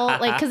people,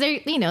 like, cause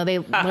they're, they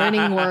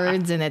learning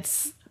words and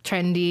it's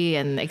trendy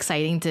and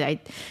exciting to,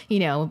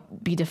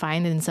 be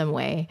defined in some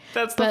way.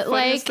 That's the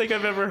funniest thing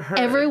I've ever heard.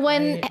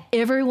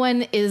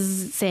 Everyone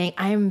is saying,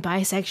 I'm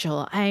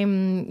bisexual,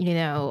 I'm,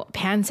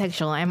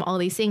 pansexual, I'm all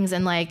these things.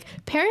 And like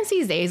parents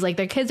these days, like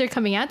their kids are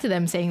coming out to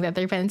them saying that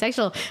they're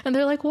pansexual, and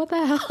they're like, what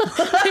the hell?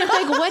 They're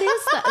like, what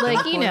is that?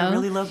 Like, I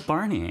really love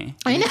Barney.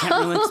 I know. I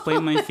can't really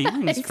explain my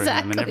feelings for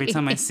him. And every Exactly.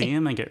 time I see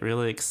him, I get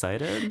really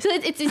excited. So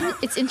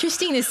it's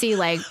interesting to see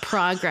like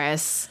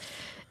progress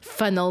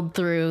funneled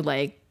through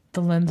like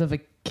the lens of a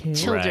kid.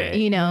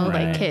 Children, Right.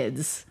 like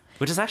kids.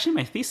 Which is actually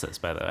my thesis,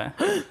 by the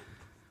way.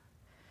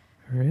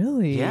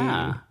 Really?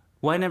 Yeah.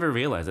 Well, I never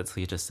realized it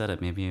till you just said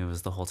it. Maybe it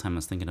was the whole time I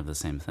was thinking of the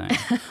same thing.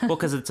 Well,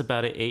 because it's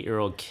about an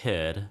 8-year-old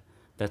kid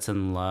that's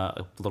in love,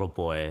 a little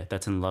boy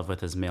that's in love with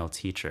his male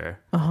teacher.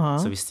 Uh-huh.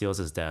 So he steals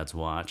his dad's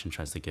watch and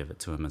tries to give it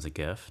to him as a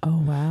gift.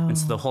 Oh, wow. And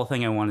so the whole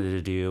thing I wanted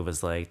to do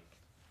was like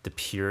the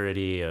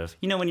purity of,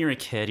 when you're a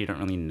kid, you don't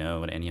really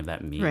know what any of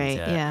that means right,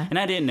 yet. Yeah. And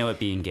I didn't know what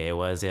being gay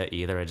was yet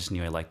either. I just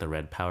knew I liked the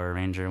red Power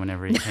Ranger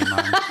whenever he came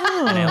on.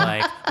 And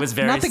I was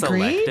very not the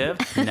selective.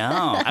 Green?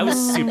 No, I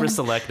was super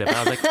selective.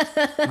 I was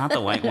like, not the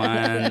white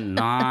one,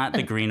 not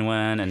the green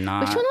one, and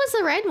not... Which one was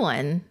the red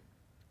one?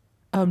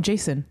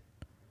 Jason.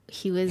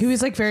 He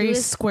was like very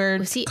squared,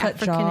 was he cut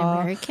African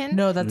American?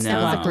 No, that's the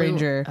Black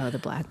Ranger. Oh, the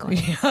black one.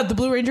 Yeah, the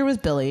Blue Ranger was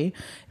Billy.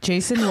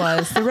 Jason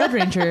was the Red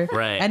Ranger.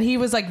 Right. And he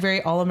was like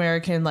very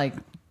all-American, like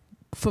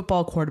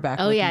football quarterback.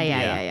 Oh,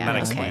 yeah. That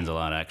explains a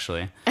lot,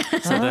 actually.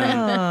 So then,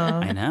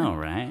 I know,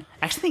 right?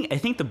 Actually, I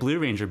think the Blue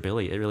Ranger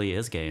Billy, it really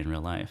is gay in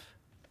real life.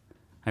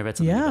 I read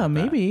something about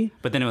maybe.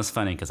 That. But then it was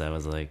funny because I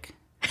was like,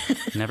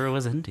 never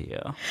was into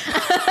you.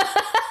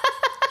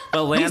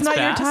 But Lance He's not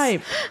Bass, your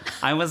type.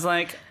 I was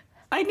like,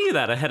 I knew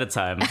that ahead of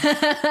time.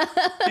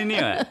 I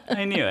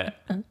knew it.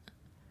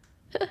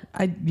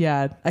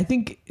 I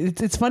think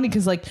it's funny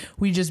because like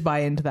we just buy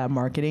into that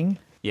marketing.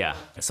 Yeah.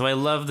 So I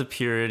love the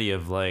purity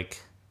of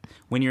like,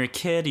 when you're a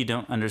kid, you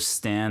don't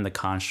understand the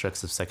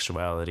constructs of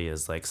sexuality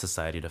as like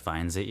society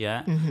defines it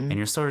yet. Mm-hmm. And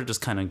you're sort of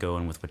just kind of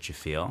going with what you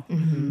feel,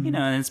 and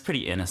it's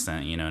pretty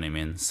innocent, you know what I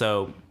mean?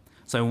 So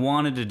I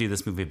wanted to do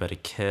this movie about a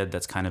kid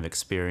that's kind of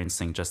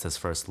experiencing just his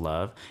first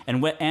love.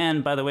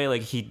 And by the way,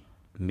 like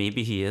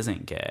maybe he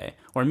isn't gay,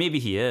 or maybe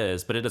he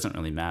is, but it doesn't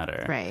really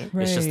matter. Right.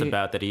 It's just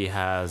about that he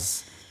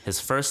has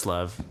his first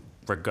love,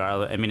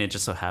 regardless. I mean, it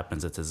just so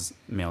happens it's his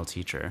male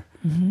teacher,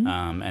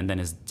 and then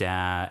his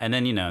dad, and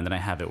then and then I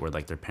have it where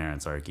like their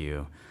parents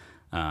argue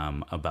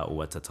about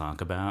what to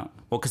talk about.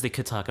 Well, because they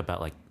could talk about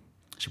like,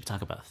 should we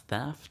talk about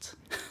theft?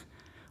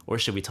 Or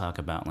should we talk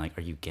about, like,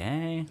 are you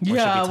gay? Or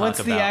yeah,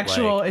 what's the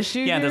actual issue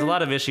Yeah, here? There's a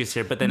lot of issues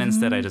here. But then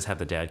instead I just have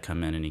the dad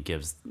come in and he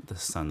gives the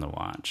son the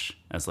watch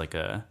as I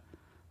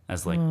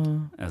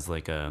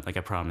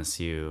promise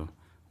you,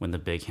 when the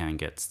big hand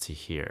gets to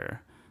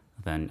here,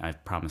 then I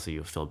promise you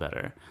you'll feel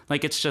better.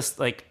 Like, it's just,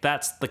 like,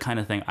 that's the kind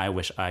of thing I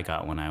wish I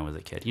got when I was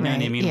a kid. You know what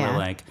I mean? Yeah. Where,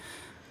 like,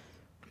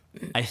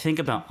 I think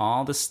about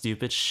all the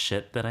stupid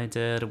shit that I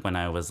did when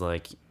I was,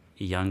 like,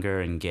 younger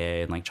and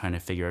gay and like trying to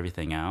figure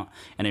everything out,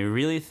 and I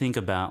really think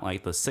about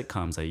like the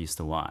sitcoms I used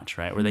to watch,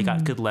 right, where they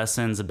got good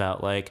lessons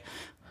about like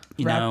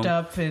wrapped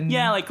up and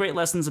like great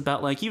lessons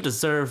about like you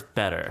deserve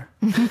better.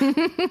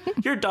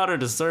 Your daughter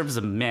deserves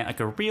a man, like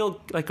a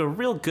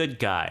real good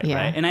guy,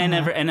 right? And I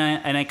never and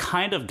I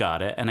kind of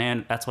got it,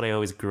 and that's what I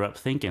always grew up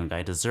thinking, like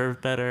I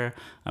deserve better,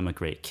 I'm a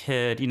great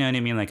kid, you know what I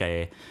mean? Like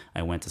I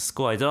went to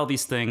school, I did all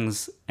these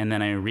things, and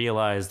then I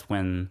realized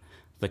when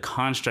the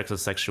construct of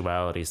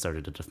sexuality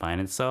started to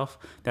define itself,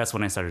 that's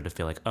when I started to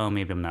feel like, oh,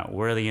 maybe I'm not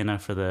worthy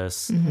enough for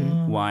this.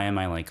 Why am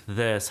I like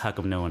this? How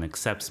come no one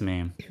accepts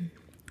me?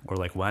 Or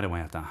like, why do I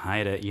have to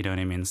hide it? You know what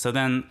I mean? So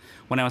then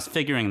when I was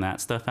figuring that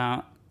stuff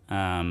out,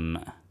 I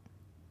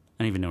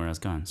don't even know where I was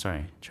going.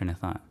 Sorry, train of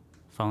thought.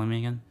 Follow me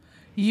again?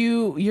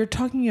 You're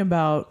talking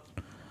about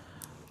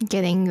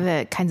getting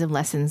the kinds of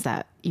lessons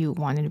that you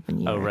wanted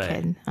when you were a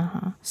kid.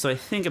 So I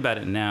think about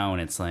it now,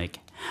 and it's like,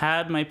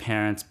 had my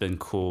parents been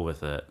cool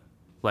with it,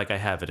 like I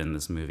have it in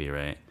this movie,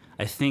 right?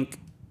 I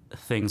think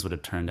things would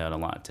have turned out a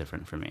lot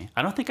different for me.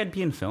 I don't think I'd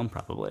be in film,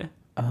 probably.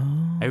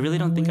 I really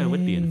don't think I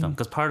would be in film,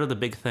 because part of the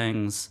big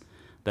things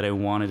that I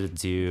wanted to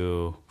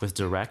do with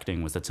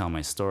directing was to tell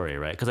my story,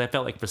 right? Because I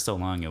felt like for so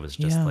long it was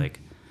just like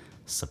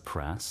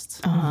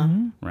suppressed,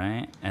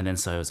 right? And then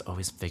so I was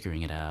always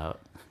figuring it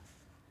out,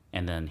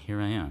 and then here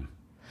I am.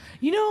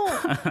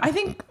 I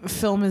think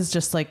film is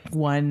just like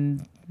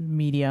one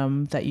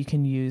medium that you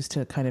can use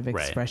to kind of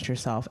express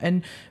yourself,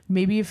 and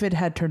maybe if it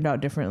had turned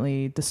out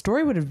differently, the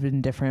story would have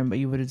been different, but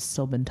you would have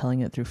still been telling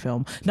it through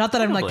film. Not that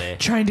Probably. I'm like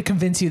trying to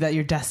convince you that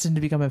you're destined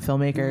to become a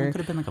filmmaker. You could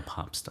have been like a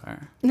pop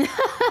star.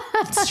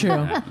 It's true. You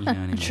know what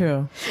I mean?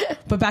 True.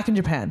 But back in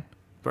Japan,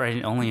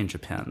 Right, only in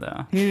Japan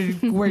though.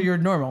 where you're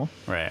normal.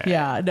 Right.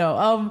 Yeah.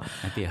 No.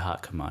 That'd be a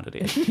hot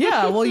commodity.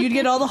 Yeah. Well, you'd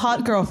get all the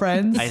hot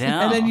girlfriends. I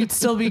know. And then you'd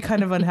still be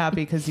kind of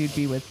unhappy because you'd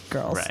be with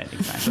girls. Right.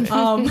 Exactly.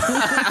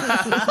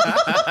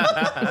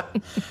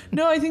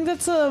 No, I think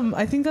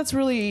that's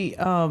really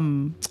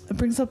it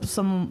brings up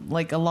some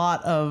like a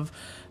lot of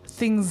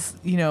things,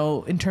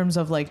 in terms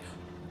of like.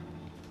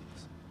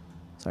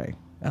 Sorry,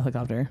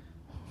 helicopter.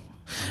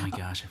 Oh my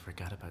gosh, I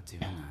forgot about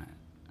doing that.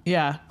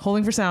 Yeah,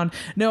 holding for sound.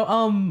 No,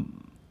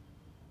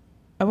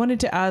 I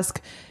wanted to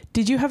ask,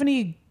 did you have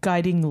any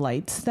guiding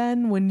lights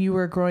then when you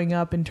were growing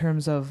up in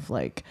terms of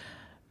like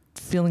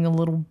feeling a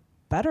little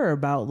better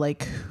about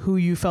like who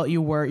you felt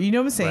you were? You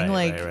know what I'm saying?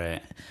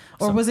 Right.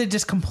 Or was it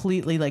just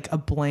completely like a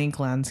blank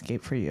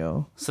landscape for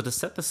you? So to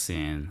set the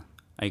scene,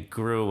 I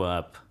grew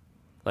up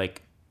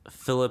like a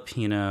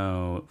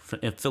Filipino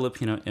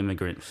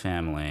immigrant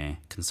family,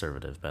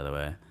 conservative, by the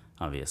way.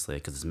 Obviously,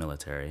 because it's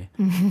military,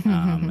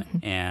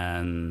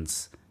 and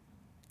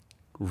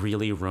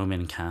really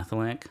Roman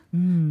Catholic.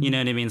 You know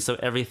what I mean? So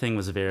everything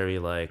was very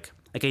like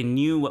I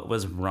knew what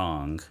was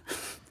wrong,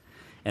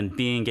 and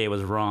being gay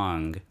was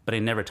wrong, but I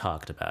never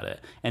talked about it,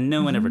 and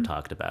no one ever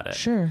talked about it.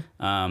 Sure.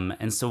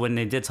 And so when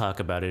they did talk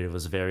about it, it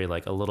was very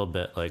like a little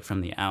bit like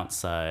from the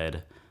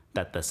outside,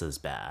 that this is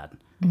bad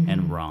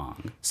and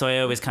wrong. So I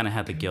always kind of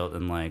had the guilt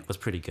and like was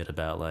pretty good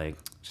about like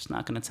just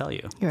not going to tell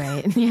you.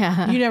 Right.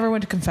 Yeah. You never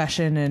went to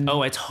confession and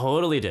Oh, I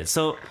totally did.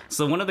 So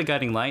one of the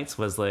guiding lights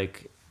was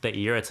like that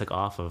year I took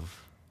off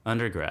of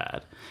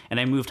undergrad and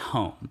I moved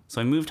home.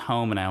 So I moved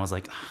home and I was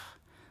like,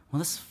 well,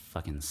 this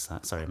fucking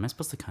sucks. Sorry, am I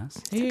supposed to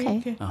cuss?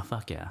 Okay. Oh,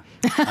 fuck yeah.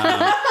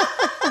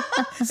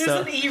 There's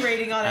an E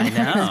rating on it.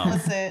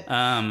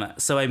 I know.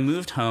 So I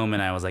moved home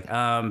and I was like,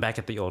 back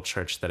at the old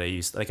church that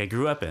I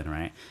grew up in,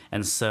 right?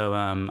 And so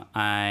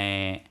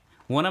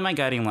one of my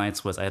guiding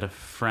lights was I had a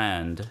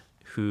friend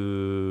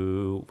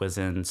who was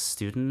in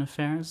student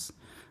affairs.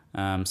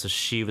 So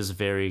she was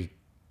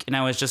and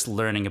I was just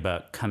learning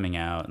about coming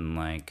out and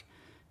like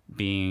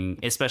being,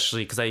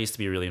 especially because I used to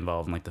be really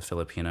involved in like the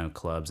Filipino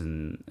clubs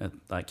and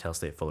like Cal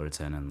State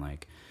Fullerton and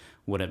like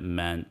what it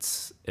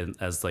meant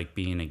as like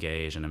being a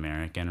gay Asian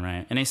American,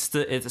 right? And it's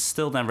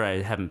still never,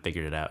 I haven't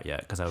figured it out yet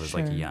because I was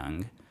like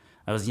young.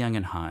 I was young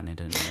and hot and I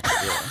didn't know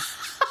what to do.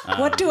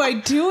 What do I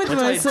do with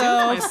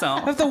myself?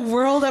 I have the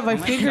world at my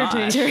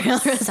fingertips. Jerell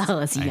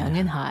Rosales, young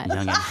and hot.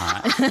 Young and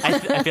hot.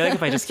 I feel like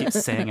if I just keep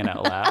saying it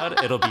out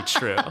loud, it'll be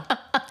true.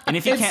 And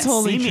if you can't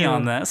totally see me true.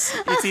 on this,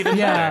 it's even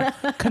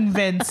better.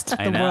 Convinced.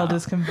 The world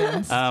is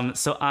convinced.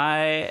 So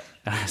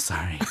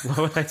sorry, what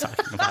was I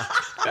talking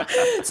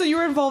about? So you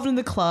were involved in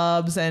the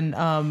clubs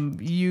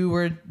and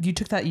you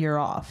took that year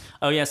off.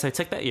 Oh, yes, I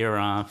took that year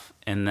off.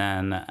 And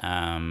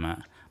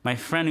then my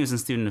friend who's in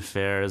student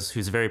affairs,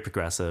 who's very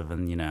progressive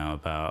and, you know,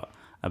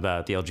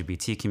 about the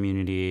LGBT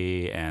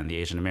community and the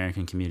Asian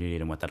American community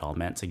and what that all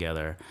meant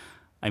together.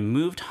 I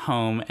moved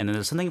home, and then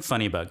there's something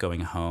funny about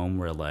going home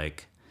where,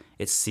 like,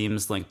 it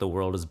seems like the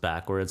world is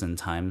backwards and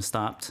time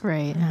stopped.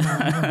 Right.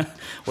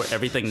 Where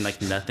everything,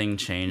 like, nothing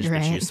changed,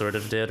 but you sort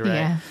of did, right?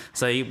 Yeah.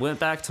 So I went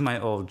back to my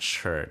old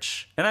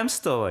church, and I'm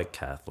still, like,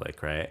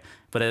 Catholic, right?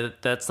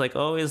 But that's, like,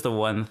 always the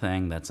one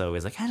thing that's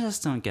always, like, I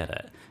just don't get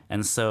it.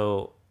 And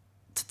so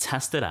to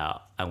test it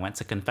out, I went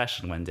to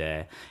confession one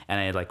day and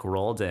I like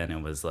rolled in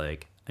and was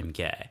like, I'm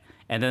gay.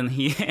 And then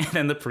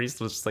the priest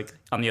was just like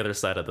on the other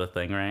side of the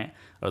thing, right?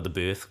 Or the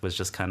booth was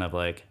just kind of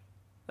like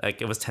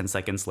it was 10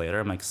 seconds later.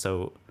 I'm like,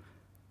 so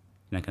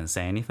you're not going to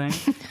say anything?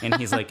 And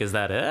he's like, is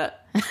that it?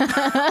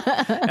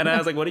 And I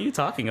was like, what are you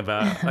talking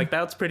about? Like,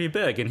 that's pretty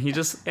big.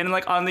 And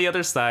like on the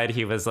other side,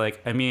 he was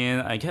like, I mean,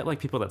 I get like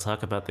people that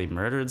talk about they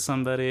murdered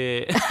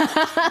somebody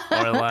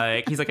or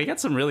like, he's like, I get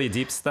some really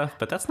deep stuff,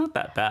 but that's not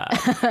that bad.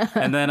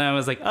 And then I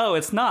was like, oh,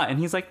 it's not. And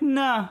he's like,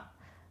 nah.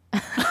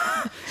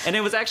 And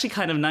it was actually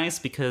kind of nice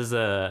because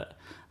that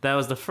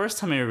was the first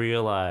time I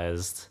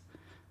realized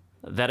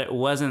that it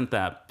wasn't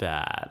that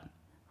bad.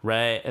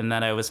 Right, and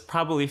that I was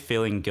probably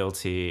feeling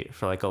guilty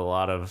for like a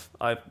lot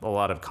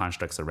of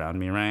constructs around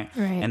me, right?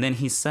 Right. And then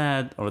he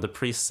said, or the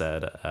priest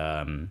said,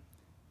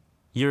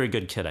 "You're a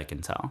good kid, I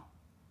can tell.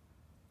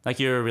 Like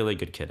you're a really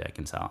good kid, I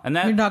can tell." And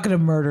that you're not going to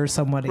murder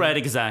somebody, right?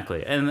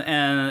 Exactly.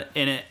 And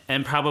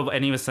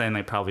he was saying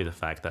like probably the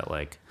fact that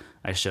like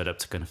I showed up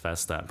to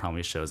confess that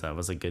probably shows I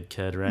was a good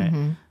kid, right?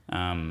 Mm-hmm.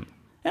 And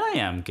I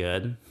am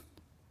good.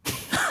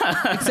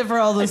 Except for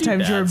all those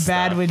times you were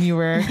bad when you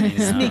were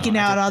sneaking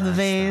out on the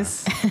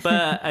vase.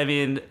 But I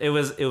mean, it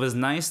was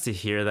nice to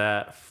hear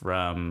that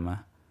from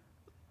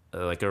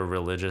like a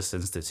religious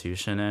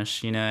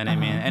institution-ish, you know what I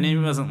mean? And it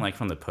wasn't like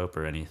from the Pope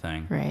or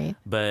anything. Right.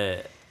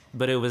 But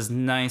it was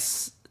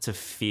nice to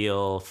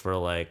feel for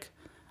like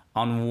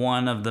on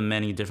one of the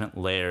many different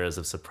layers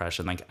of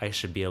suppression, like I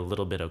should be a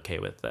little bit okay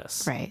with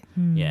this. Right.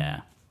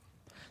 Yeah.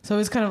 So it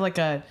was kind of like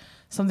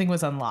something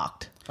was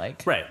unlocked.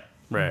 Like Right.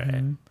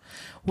 Mm-hmm.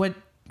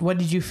 What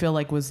did you feel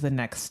like was the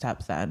next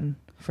step then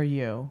for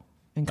you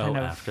in kind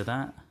of after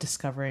that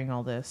discovering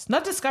all this?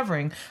 Not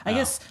discovering, I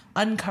guess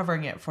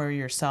uncovering it for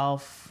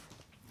yourself.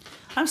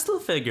 I'm still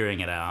figuring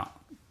it out.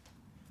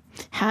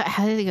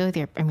 How did it go with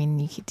your? I mean,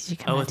 did you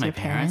come out with to my your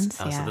parents?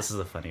 Oh, so this is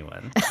a funny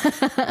one.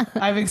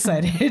 I'm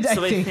excited.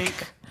 So I think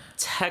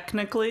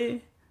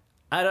technically,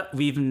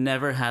 we've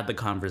never had the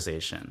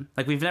conversation.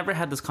 Like we've never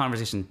had this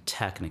conversation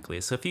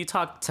technically. So if you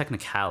talk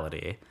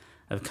technicality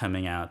of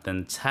coming out,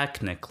 then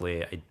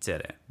technically I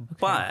didn't. Okay.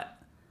 But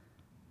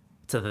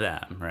to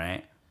them,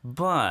 right?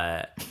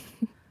 But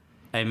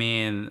I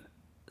mean,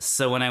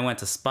 so when I went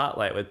to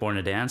Spotlight with Born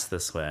to Dance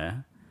This Way,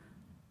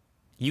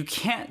 you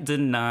can't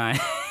deny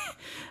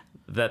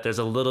that there's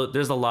a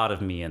lot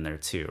of me in there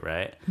too,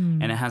 right?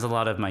 And it has a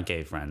lot of my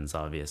gay friends,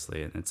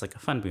 obviously, and it's like a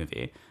fun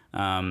movie.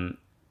 And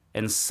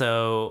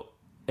so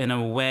in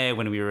a way,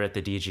 when we were at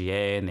the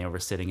DGA and they were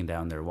sitting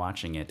down there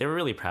watching it, they were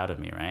really proud of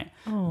me, right?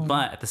 Oh.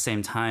 But at the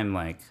same time,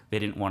 like, they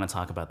didn't want to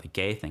talk about the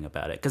gay thing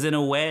about it. Because in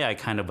a way, I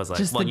kind of was like,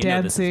 just well, you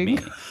know, this is me.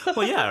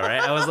 Well, yeah,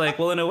 right? I was like,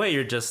 well, in a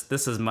way, this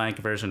is my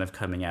version of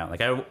coming out.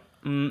 Like,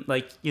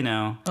 like, you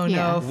know,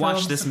 films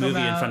watch this movie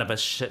in front of a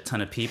shit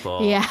ton of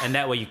people. Yeah. And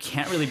that way you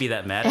can't really be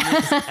that mad at me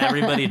because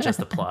everybody just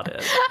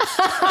applauded.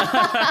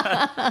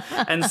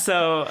 and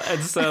so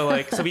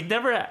we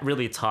never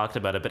really talked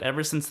about it. But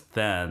ever since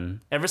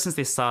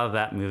they saw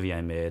that movie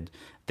I made,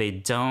 they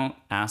don't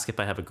ask if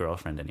I have a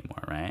girlfriend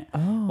anymore, right?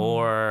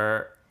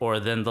 Oh. Or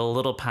then the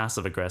little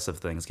passive aggressive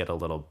things get a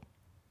little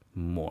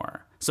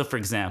more. So, for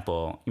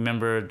example, you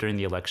remember during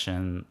the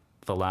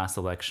last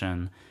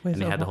election, and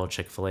they had the whole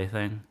Chick-fil-A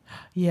thing?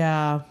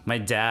 Yeah. My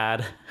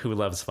dad, who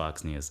loves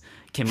Fox News,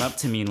 came up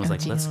to me and was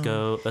like, let's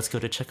go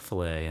to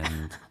Chick-fil-A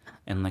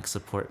and like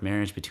support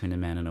marriage between a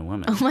man and a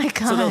woman. Oh my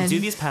God. So they'll do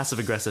these passive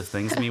aggressive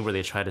things to me where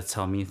they try to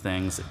tell me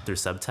things through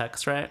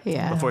subtext, right?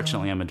 Yeah. But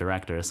fortunately, I'm a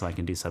director, so I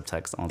can do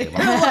subtext all day long.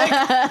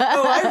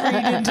 I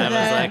read into that.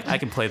 I was like, I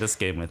can play this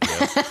game with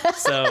you.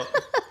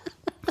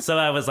 So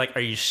I was like,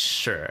 are you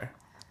sure?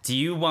 Do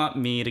you want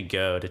me to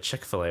go to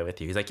Chick-fil-A with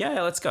you? He's like,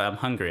 yeah, let's go. I'm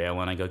hungry. I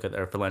want to go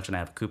there for lunch and I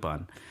have a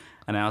coupon.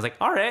 And I was like,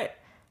 all right.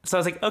 So I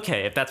was like,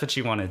 okay, if that's what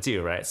you want to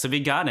do, right? So we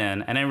got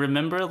in, and I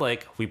remember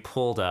like we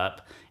pulled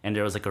up and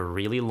there was like a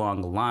really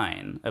long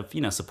line of,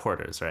 you know,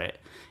 supporters, right?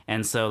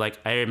 And so like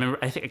I remember,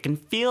 I think I can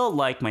feel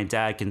like my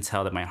dad can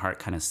tell that my heart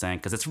kind of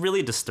sank because it's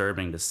really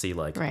disturbing to see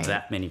like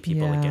that many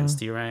people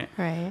against you, right?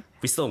 Right.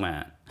 We still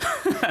went.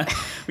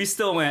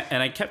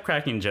 And I kept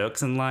cracking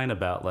jokes in line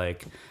about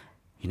like,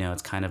 you know,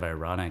 it's kind of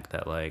ironic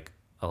that like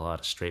a lot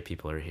of straight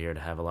people are here to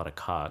have a lot of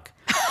cock.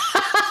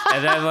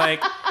 And then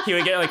like he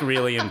would get like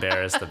really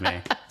embarrassed of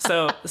me.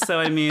 So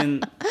I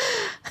mean,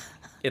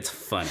 it's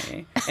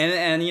funny.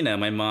 And you know,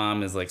 my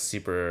mom is like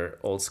super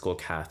old school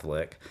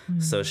Catholic.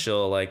 So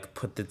she'll like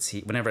put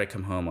whenever I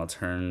come home, I'll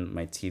turn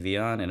my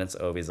TV on and it's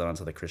always on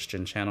to the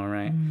Christian channel,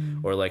 right?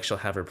 Or like she'll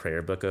have her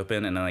prayer book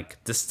open and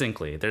like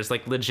distinctly, there's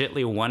like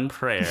legitly one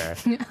prayer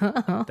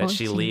that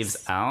she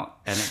leaves out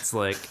and it's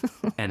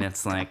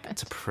like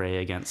to pray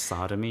against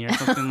sodomy or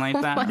something like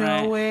that,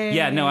 right? No way.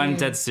 Yeah, no, I'm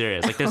dead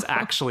serious. Like there's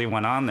actually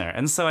one on there.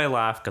 And so I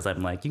laugh because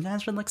I'm like, you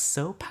guys are like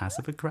so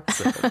passive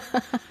aggressive.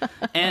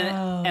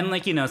 And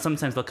like, you know,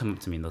 sometimes they'll come up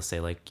to me and they'll say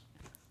like,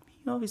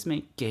 you always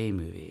make gay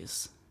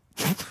movies.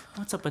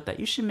 What's up with that?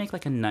 You should make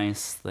like a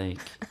nice like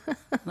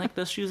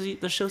the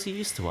shows you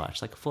used to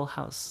watch, like Full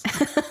House.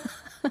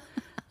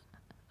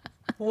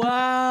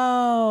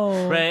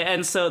 Wow. Right,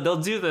 and so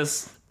they'll do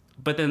this,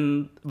 but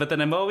then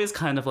I'm always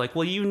kind of like,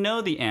 well, you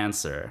know the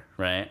answer,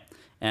 right?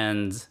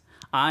 And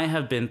I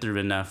have been through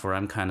enough where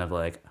I'm kind of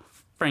like,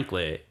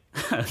 frankly,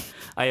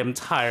 I am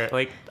tired.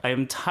 Like I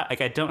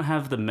don't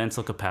have the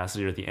mental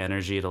capacity or the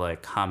energy to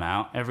like come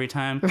out every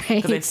time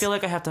because I feel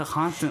like I have to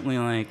constantly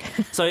like.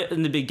 So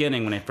in the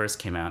beginning when I first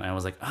came out, I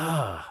was like,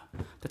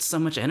 that's so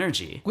much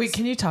energy. Wait,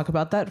 can you talk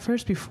about that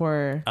first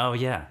before? Oh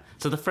yeah.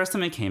 So the first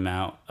time I came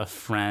out, a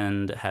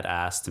friend had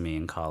asked me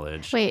in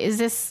college. Wait, is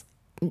this?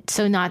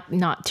 So not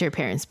to your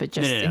parents, but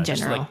just in general.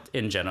 Just like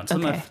in general,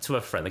 to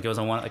a friend. Like it was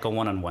a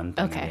one-on-one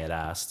thing that they had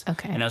asked.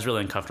 Okay. And I was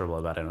really uncomfortable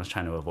about it. And I was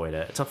trying to avoid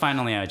it. So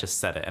finally, I just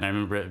said it, and I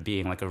remember it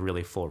being like a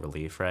really full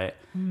relief, right?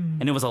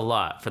 And it was a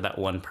lot for that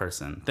one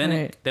person. Then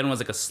it was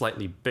like a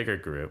slightly bigger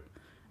group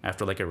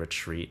after like a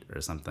retreat or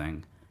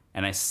something.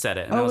 And I said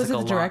it. And was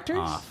like it the directors?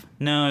 Off.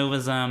 No, it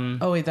was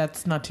Oh wait,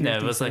 that's not too. No,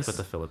 it was like with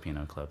the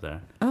Filipino club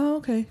there. Oh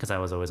okay. Because I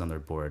was always on their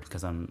board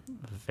because I'm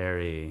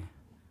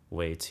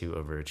way too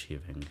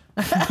overachieving.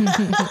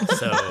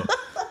 So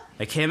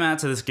I came out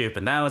to this group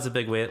and that was a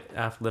big weight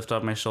lift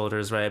off my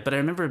shoulders, right? But I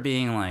remember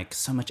being like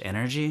so much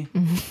energy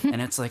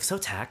and it's like so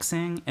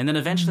taxing. And then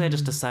eventually I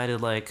just decided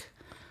like,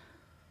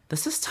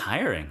 this is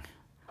tiring.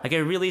 Like I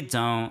really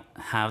don't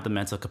have the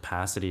mental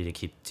capacity to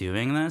keep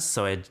doing this.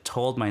 So I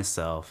told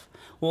myself,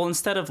 well,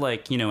 instead of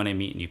like, you know, when I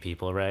meet new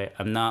people, right?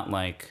 I'm not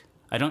like,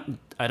 I don't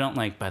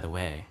like, by the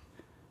way,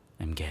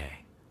 I'm gay.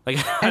 Like,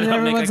 and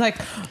everyone's like,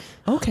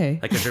 okay.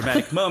 Like a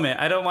dramatic moment.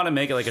 I don't want to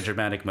make it like a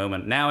dramatic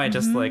moment. Now I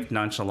just like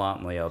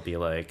nonchalantly, I'll be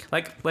like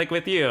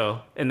with you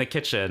in the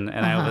kitchen.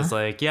 And I was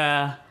like,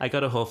 yeah, I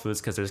go to Whole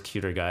Foods because there's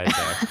cuter guys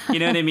there. You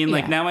know what I mean?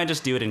 Like now I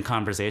just do it in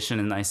conversation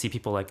and I see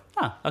people like,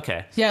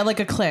 okay. Yeah,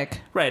 like a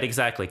click. Right,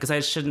 exactly. Because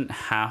I shouldn't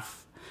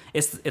have,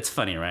 it's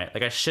funny, right?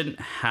 Like I shouldn't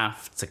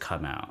have to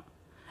come out.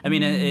 I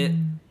mean, it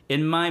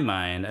in my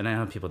mind, and I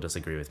know people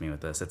disagree with me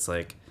with this, it's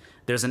like,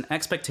 there's an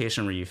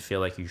expectation where you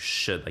feel like you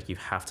should, like you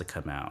have to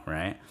come out,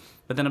 right?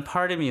 But then a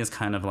part of me is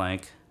kind of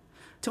like,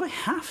 do I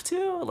have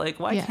to? Like,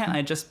 why can't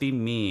I just be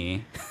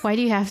me? Why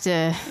do you have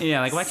to?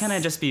 Yeah, like, why can't I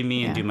just be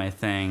me and do my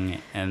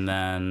thing? And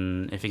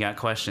then if you got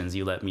questions,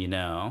 you let me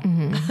know.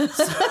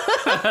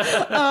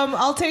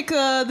 I'll take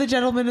the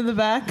gentleman in the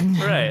back.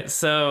 Right.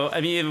 So,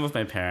 I mean, even with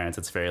my parents,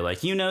 it's very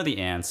like, you know the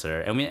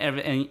answer.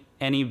 And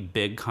any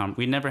big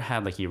we never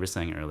had, like you were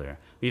saying earlier,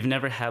 we've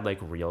never had like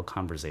real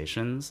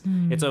conversations.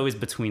 It's always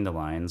between the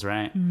lines,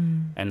 right?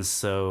 And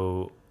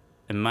so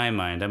in my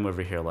mind, I'm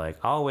over here like,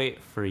 I'll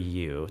wait for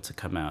you to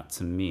come out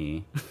to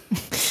me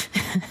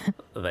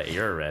that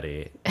you're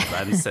ready.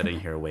 I'm sitting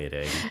here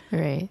waiting.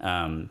 Right.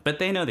 But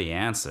they know the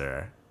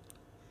answer.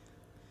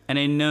 And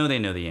I know they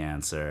know the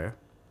answer.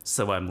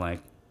 So I'm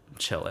like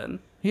chilling.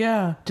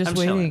 Yeah, just I'm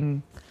waiting.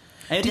 chilling.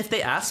 And if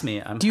they ask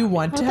me, do you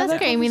want to have that's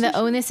that great. I mean, the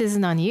onus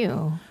isn't on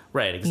you.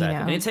 Right, exactly. You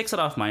know? And it takes it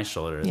off my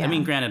shoulders. Yeah. I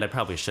mean, granted, I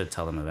probably should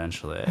tell them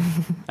eventually.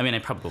 I mean, I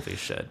probably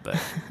should,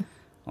 but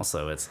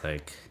also it's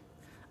like,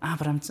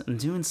 but I'm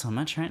doing so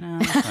much right now.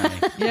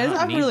 Like, yes,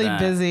 I'm really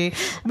busy.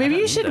 Maybe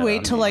you should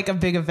wait till like a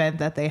big event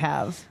that they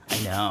have.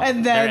 I know.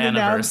 And then their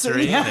announce it.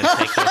 anniversary and then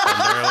take their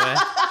thunder away.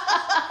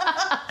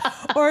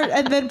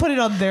 And then put it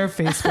on their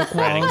Facebook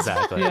wall. Right,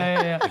 exactly.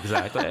 Yeah.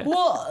 Exactly.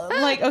 Well,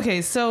 like,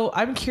 okay, so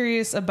I'm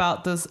curious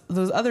about those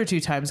other 2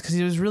 times because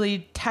it was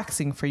really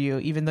taxing for you,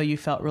 even though you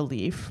felt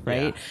relief,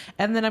 right? Yeah.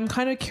 And then I'm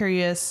kind of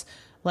curious,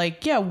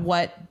 like,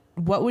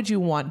 what would you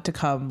want to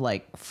come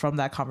like from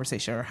that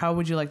conversation, or how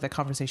would you like that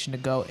conversation to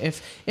go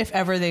if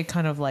ever they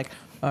kind of like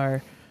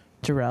are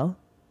Jerell,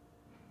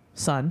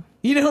 son,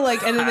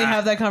 like, and then they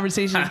have that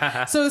conversation.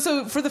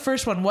 So for the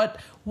first one, what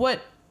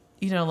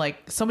like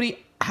somebody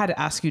had to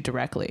ask you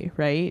directly,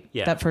 right?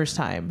 Yeah. That first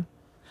time.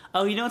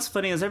 Oh, what's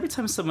funny is every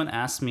time someone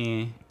asks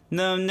me,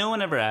 no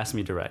one ever asked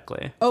me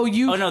directly. Oh,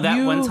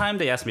 that one time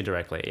they asked me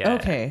directly. Yeah.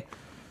 Okay. Yeah.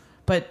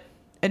 But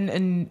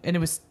and it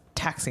was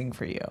taxing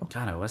for you.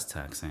 God, it was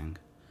taxing.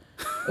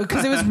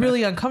 Because it was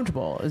really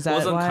uncomfortable. Is that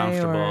why? It was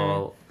uncomfortable.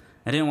 Or?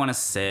 I didn't want to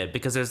say it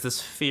because there's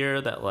this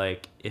fear that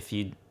like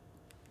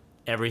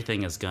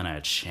everything is gonna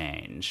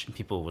change.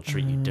 People will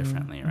treat you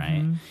differently,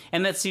 right? Mm-hmm.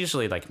 And that's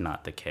usually like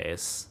not the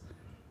case.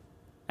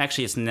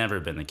 Actually, it's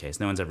never been the case.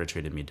 No one's ever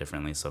treated me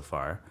differently so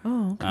far.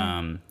 Oh, okay.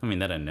 I mean,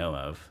 that I know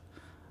of.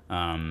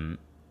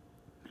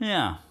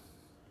 Yeah.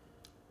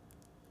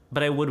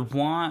 But I would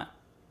want...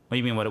 What do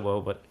you mean, what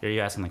are you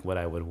asking, like, what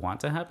I would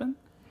want to happen?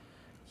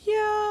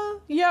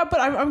 Yeah, but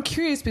I'm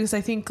curious because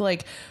I think,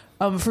 like,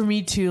 for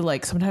me, too,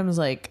 like, sometimes,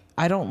 like,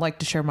 I don't like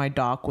to share my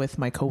doc with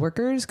my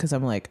coworkers because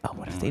I'm like,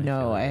 what if they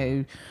know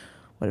I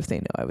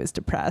was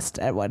depressed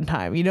at one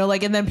time,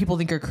 like, and then people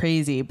think you're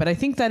crazy. But I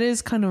think that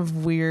is kind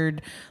of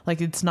weird. Like,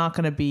 it's not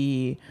going to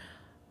be,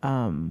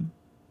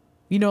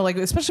 like,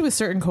 especially with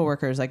certain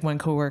coworkers, like one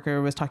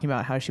coworker was talking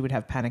about how she would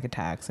have panic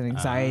attacks and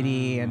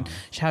anxiety and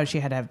how she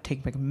had to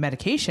take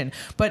medication,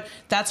 but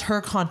that's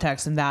her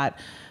context and that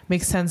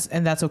makes sense.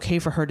 And that's okay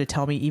for her to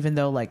tell me, even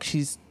though like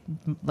she's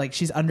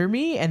under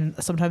me.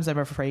 And sometimes I'm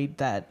afraid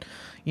that,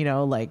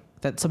 like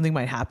that something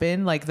might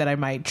happen, like that I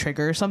might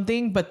trigger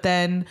something, but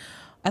then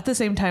at the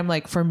same time,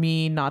 like for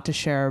me not to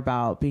share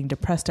about being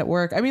depressed at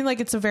work, I mean, like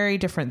it's a very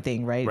different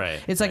thing, right?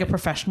 It's like a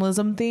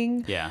professionalism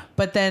thing. Yeah.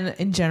 But then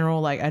in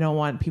general, like I don't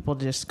want people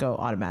to just go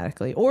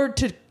automatically or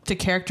to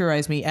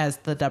characterize me as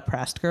the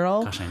depressed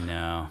girl. Gosh, I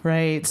know.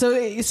 Right.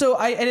 So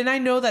I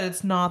know that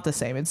it's not the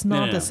same. It's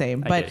not the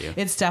same, but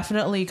it's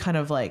definitely kind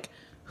of like,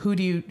 who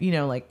do you,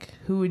 like,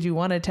 who would you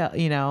want to tell,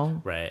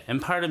 Right.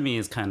 And part of me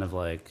is kind of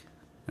like,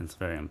 and it's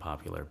very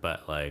unpopular,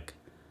 but like,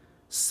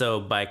 so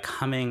by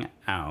coming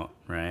out,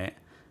 right?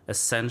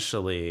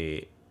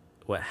 Essentially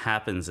what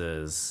happens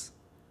is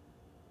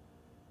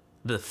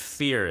the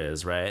fear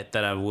is, right,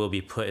 that I will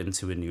be put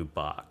into a new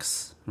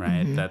box,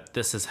 right? Mm-hmm. That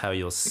this is how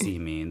you'll see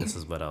me and this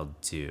is what I'll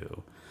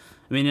do.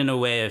 I mean, in a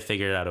way, I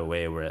figured out a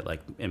way where it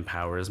like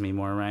empowers me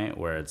more, right?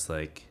 Where it's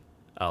like,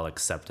 I'll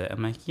accept it.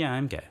 I'm like, yeah,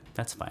 I'm gay.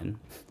 That's fine.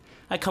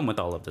 I come with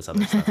all of this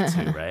other stuff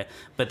too, right?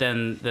 But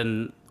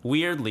then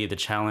weirdly, the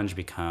challenge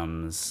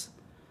becomes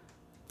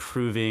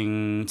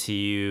proving to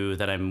you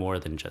that I'm more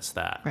than just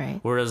that. Right.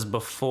 Whereas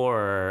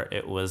before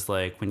it was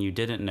like when you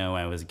didn't know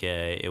I was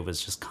gay, it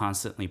was just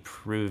constantly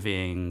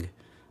proving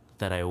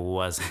that I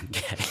wasn't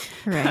gay.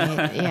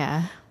 Right.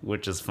 Yeah.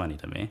 Which is funny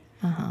to me.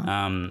 Uh-huh.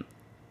 I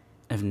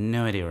have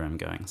no idea where I'm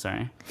going.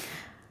 Sorry.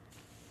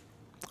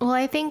 Well,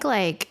 I think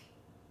like,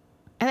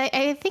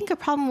 I think a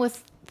problem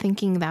with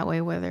thinking that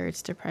way, whether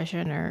it's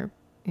depression or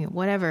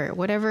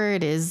whatever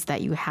it is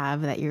that you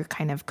have that you're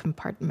kind of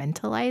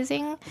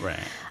compartmentalizing. Right.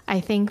 I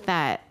think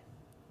that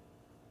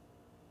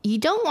you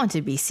don't want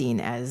to be seen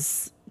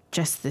as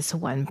just this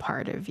one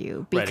part of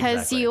you because right,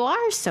 exactly. you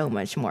are so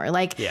much more.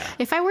 Like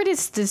if I were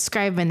to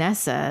describe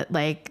Vanessa,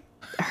 like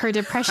her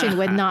depression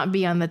would not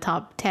be on the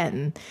top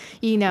 10,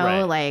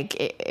 right. Like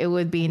it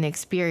would be an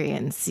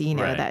experience,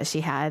 right. that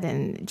she had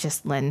and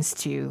just lends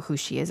to who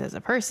she is as a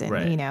person,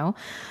 right.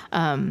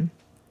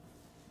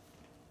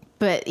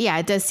 But yeah,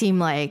 it does seem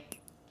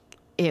like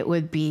it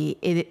would be,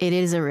 it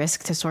is a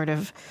risk to sort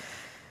of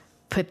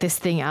put this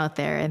thing out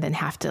there and then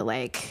have to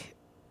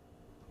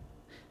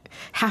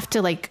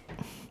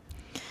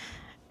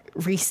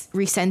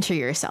recenter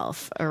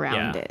yourself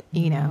around it,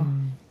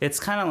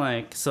 It's kind of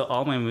like, so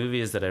all my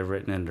movies that I've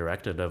written and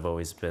directed have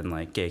always been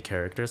like gay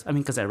characters. I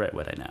mean, because I write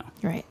what I know.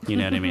 Right. You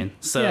know what I mean?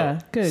 So, yeah,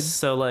 good.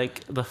 So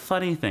like the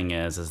funny thing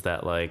is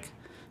that like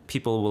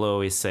people will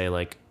always say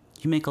like,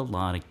 you make a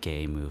lot of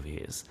gay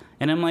movies.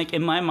 And I'm like,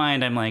 in my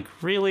mind, I'm like,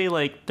 really?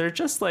 Like, they're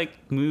just like,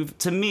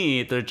 to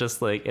me, they're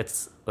just like,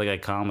 it's like a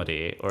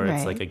comedy or right.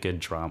 it's like a good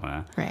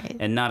drama. Right.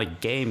 And not a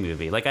gay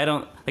movie. Like,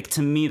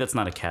 to me, that's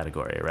not a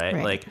category,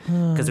 right? Like,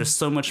 because there's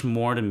so much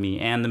more to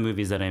me and the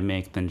movies that I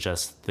make than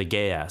just the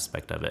gay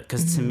aspect of it.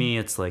 Because to me,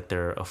 it's like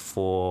it's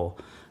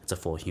a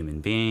full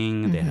human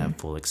being. They have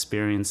full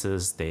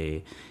experiences.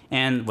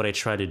 And what I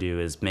try to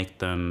do is make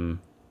them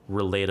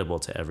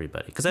relatable to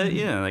everybody. Because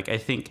I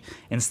think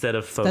instead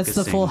of focusing, that's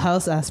the Full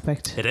House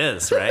aspect. It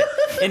is, right?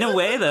 In a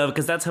way, though,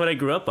 because that's what I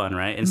grew up on,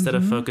 right? Instead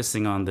of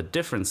focusing on the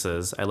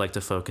differences, I like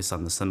to focus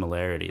on the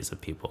similarities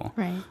of people,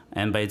 right?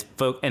 And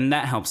and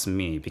that helps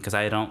me, because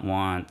I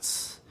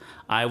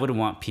would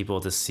want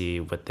people to see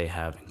what they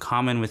have in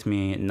common with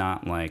me,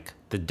 not like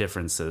the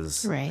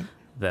differences, right?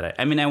 That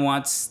I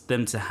want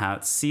them to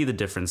see the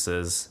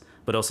differences,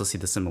 but also see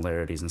the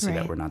similarities and see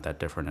that we're not that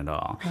different at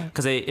all.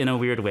 Because in a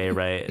weird way,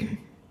 right?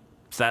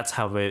 That's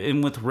how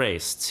and with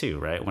race too,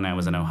 right? When I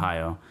was in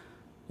Ohio,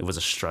 it was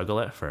a struggle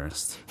at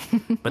first,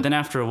 but then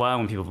after a while,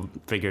 when people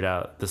figured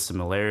out the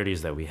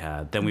similarities that we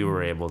had, then we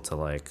were able to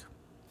like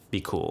be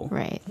cool,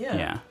 right?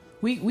 Yeah.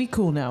 We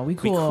cool now. We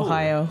cool.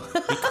 Ohio.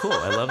 We cool.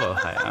 I love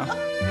Ohio.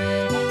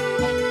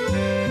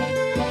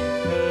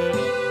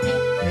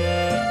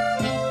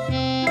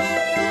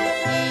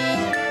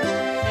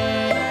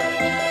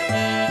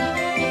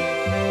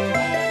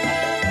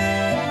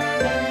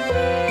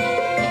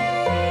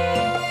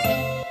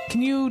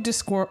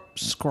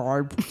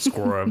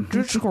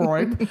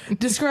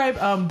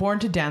 describe Born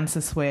to Dance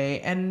This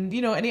Way, and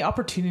any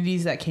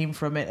opportunities that came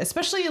from it,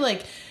 especially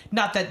like,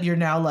 not that you're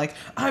now like,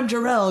 I'm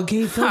Jerell,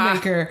 gay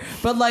filmmaker,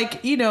 but like,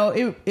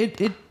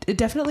 it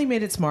definitely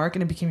made its mark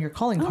and it became your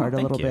calling card a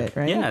little bit,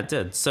 right? Yeah, it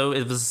did. So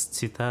it was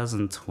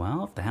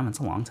 2012. Damn, it's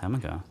a long time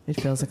ago. It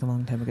feels like a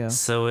long time ago.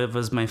 So it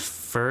was my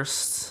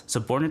first. So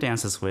Born to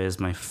Dance This Way is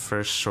my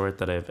first short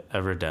that I've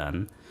ever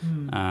done.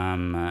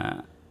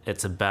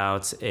 It's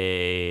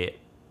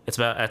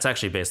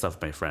actually based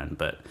off my friend,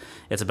 but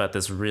it's about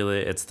this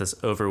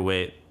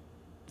overweight,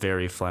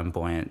 very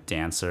flamboyant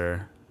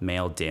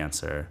male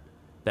dancer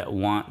that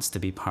wants to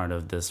be part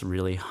of this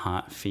really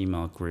hot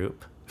female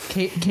group.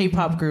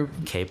 K-pop group.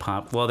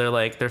 K-pop. Well,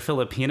 they're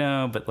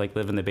Filipino, but like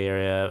live in the Bay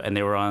Area, and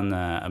they were on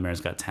America's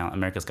Got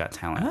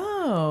Talent.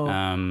 Oh.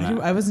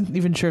 I wasn't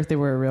even sure if they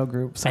were a real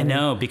group. Sorry. I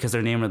know, because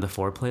their name are the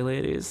Foreplay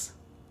Ladies.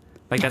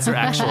 Like, that's their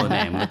actual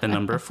name, like the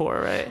number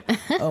 4, right?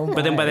 Oh my.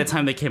 But then by the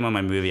time they came on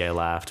my movie, I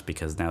laughed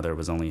because now there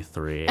was only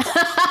 3.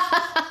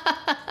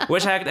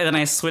 And then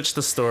I switched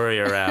the story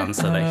around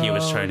so that he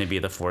was trying to be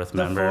the 4th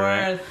member.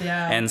 Right?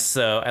 Yeah. And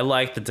so I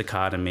like the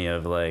dichotomy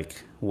of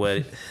like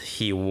what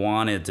he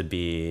wanted to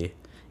be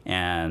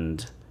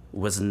and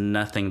was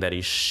nothing that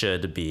he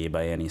should be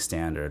by any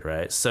standard,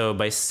 right? So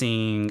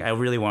I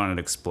really wanted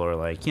to explore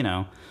like,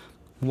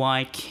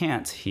 why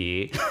can't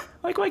he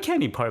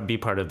be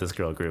part of this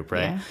girl group,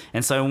 right? Yeah.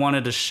 And so I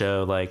wanted to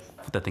show like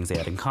the things they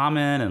had in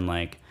common and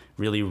like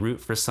really root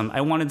for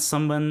I wanted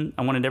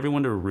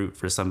everyone to root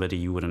for somebody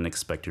you wouldn't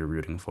expect you're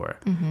rooting for.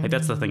 Mm-hmm. Like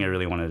that's the thing I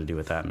really wanted to do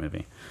with that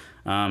movie.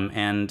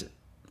 And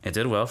it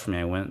did well for me.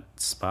 I went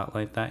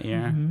Spotlight that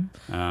year.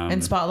 Mm-hmm.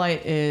 And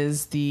Spotlight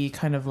is the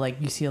kind of like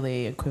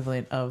UCLA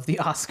equivalent of the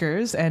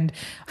Oscars. And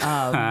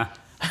yeah,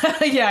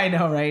 I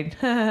know, right?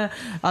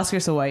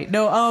 Oscars so white.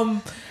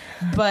 No,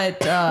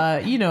 but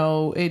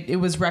it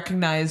was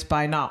recognized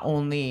by not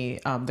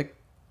only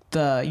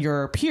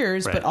your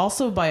peers, right, but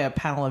also by a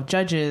panel of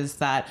judges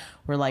that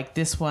were like,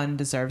 this one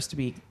deserves to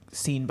be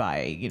seen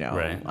by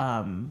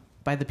right,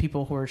 by the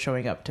people who are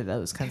showing up to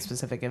those kind of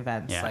specific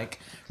events, like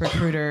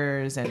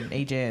recruiters and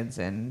agents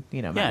and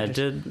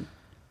managers.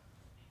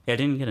 I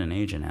didn't get an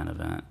agent out of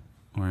that.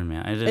 Or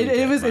man, I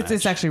didn't.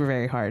 It's actually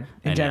very hard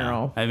in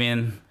general. I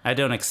mean, I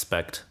don't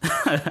expect.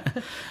 I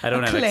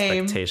don't have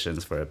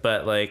expectations for it,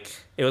 but like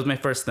it was my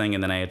first thing,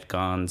 and then I had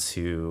gone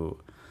to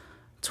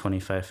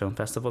 25 film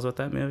festivals with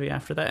that movie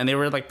after that, and they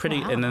were like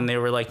pretty. Wow. And then they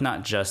were like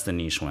not just the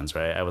niche ones,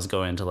 right? I was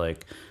going to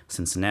like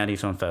Cincinnati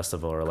Film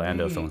Festival,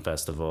 Orlando Film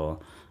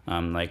Festival,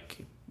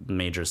 like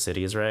major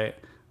cities, right?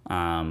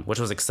 Which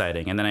was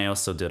exciting. And then I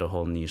also did a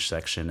whole niche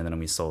section, and then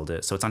we sold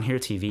it, so it's on Here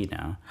TV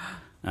now.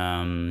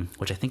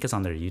 Which I think is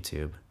on their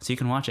YouTube, so you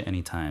can watch it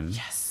anytime.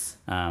 Yes,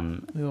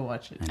 we will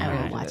watch it.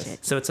 I will watch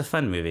it. So it's a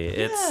fun movie.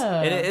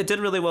 It did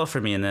really well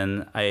for me, and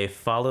then I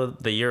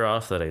followed the year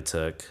off that I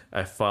took.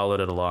 I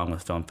followed it along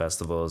with film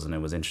festivals, and it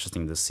was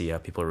interesting to see how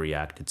people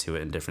reacted to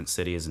it in different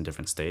cities and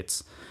different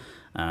states.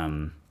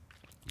 And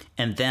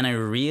then I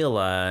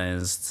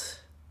realized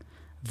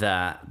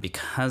that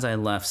because I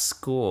left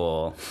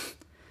school,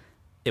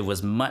 it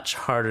was much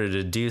harder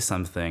to do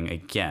something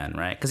again,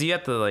 right? Because you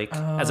have to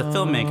as a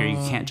filmmaker, you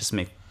can't just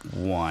make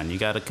one. You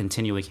got to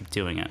continually keep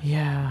doing it.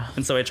 Yeah.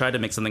 And so I tried to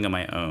make something on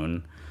my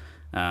own,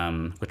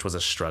 which was a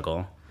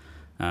struggle,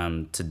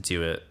 to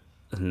do it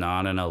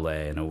not in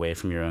LA and away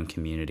from your own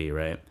community,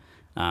 right?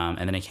 And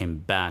then I came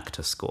back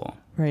to school.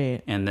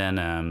 Right. And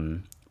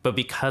then, but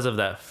because of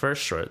that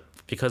first short,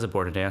 because of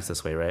Born to Dance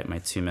This Way, right? My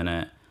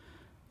 2-minute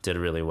did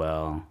really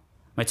well.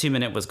 My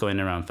 2-minute was going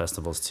around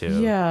festivals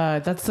too. Yeah,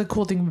 that's the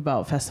cool thing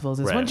about festivals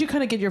is once you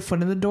kind of get your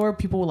foot in the door,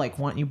 people will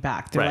want you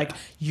back. They're like,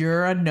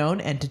 you're a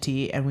known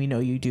entity and we know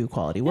you do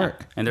quality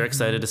work. And they're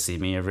excited to see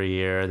me every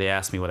year. They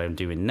ask me what I'm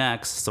doing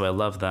next, so I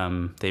love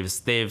them.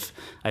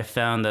 I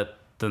found that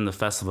then the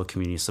festival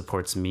community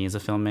supports me as a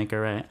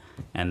filmmaker, right?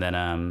 And then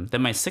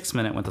my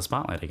 6-minute went to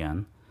Spotlight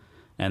again.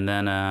 And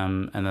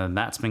then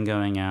that's been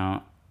going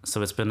out.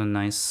 so it's been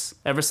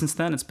ever since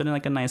then, it's been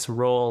like a nice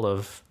role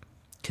of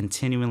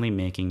continually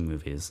making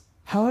movies.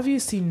 How have you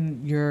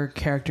seen your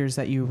characters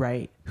that you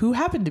write who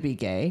happen to be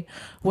gay?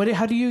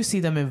 How do you see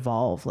them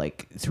evolve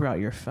like throughout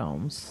your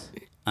films?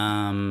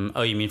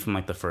 Oh, you mean from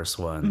like the first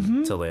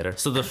one to later?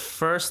 So the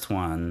first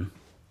one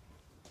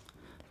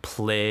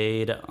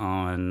played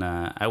on,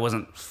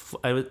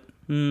 I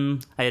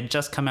had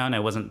just come out and I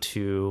wasn't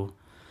too,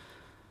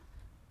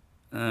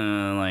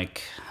 I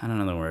don't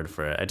know the word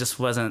for it. I just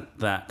wasn't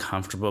that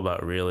comfortable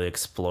about really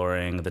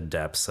exploring the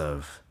depths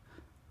of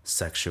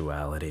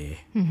sexuality.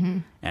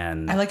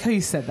 And I like how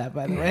you said that,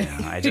 by the way.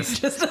 I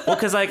just well,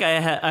 because like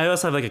I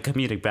also have like a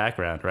comedic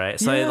background, right?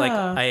 So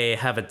I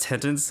have a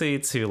tendency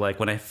to like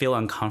when I feel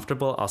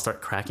uncomfortable, I'll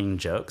start cracking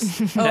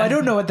jokes. I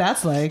don't know what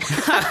that's like.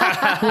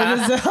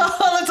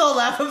 Let's all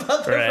laugh about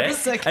that for a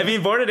second. I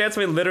mean, Born to Dance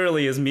Away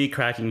literally is me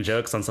cracking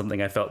jokes on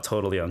something I felt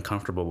totally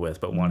uncomfortable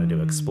with but wanted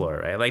to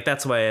explore, right? Like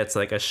that's why it's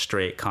like a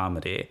straight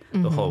comedy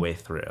the whole way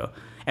through.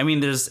 I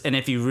mean, and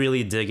if you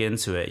really dig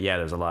into it,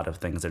 there's a lot of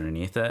things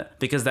underneath it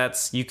because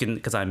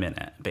because I'm in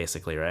it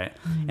basically, right?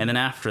 And then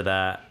after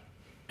that,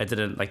 I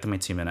didn't like my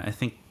 2 minute. I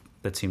think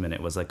the 2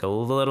 minute was like a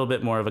little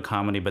bit more of a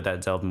comedy, but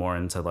that delved more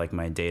into like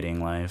my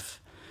dating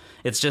life.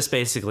 It's just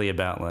basically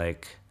about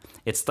like,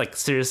 it's like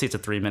seriously, it's a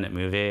 3 minute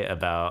movie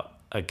about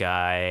a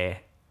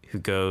guy who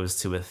goes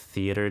to a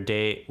theater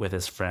date with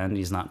his friend.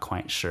 He's not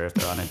quite sure if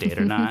they're on a date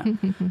or not.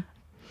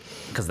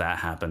 Because that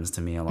happens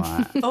to me a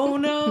lot. Oh,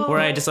 no. Where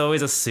I just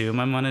always assume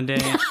I'm on a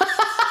date.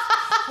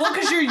 Well,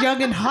 because you're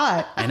young and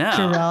hot. I know.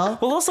 Jerell.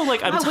 Well, also,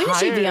 like, I'm tired.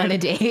 Wouldn't you be on a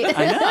date?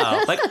 I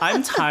know. Like,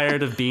 I'm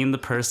tired of being the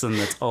person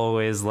that's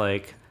always,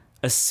 like,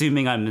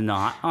 assuming I'm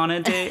not on a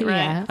date, right?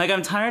 Yeah. Like,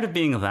 I'm tired of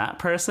being that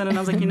person. And I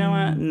was like, you know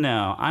what?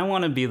 No, I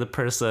want to be the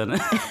person I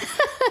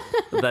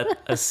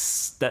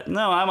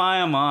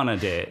am on a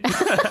date.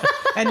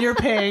 And you're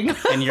paying.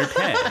 And you're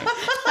paying.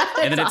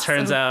 And then it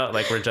turns out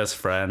like we're just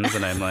friends,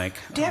 and I'm like,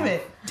 damn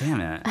it.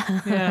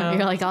 Yeah.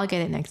 You're like, I'll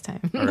get it next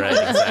time. Right,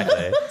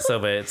 exactly. So,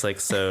 but it's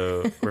like,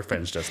 so we're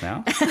friends just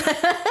now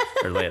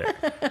or later.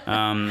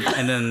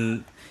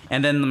 And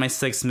then my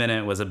 6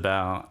 minute was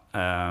about,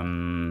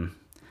 that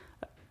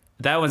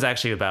one's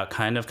actually about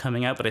kind of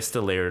coming out, but I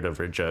still layered it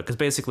over a joke. Because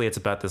basically it's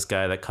about this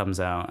guy that comes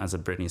out as a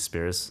Britney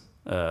Spears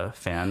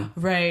fan.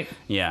 Right.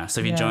 Yeah.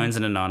 So he joins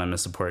an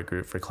anonymous support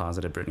group for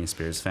closeted Britney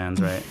Spears fans,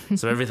 right?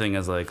 So everything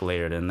is like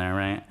layered in there,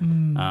 right?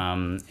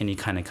 And he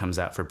kind of comes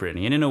out for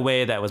Britney. And in a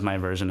way, that was my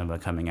version of a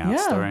coming out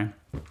story.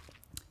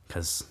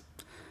 Because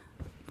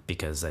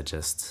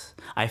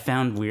I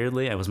found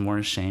weirdly, I was more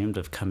ashamed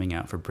of coming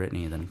out for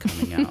Britney than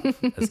coming out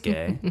as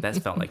gay. That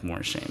felt like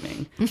more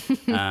shaming.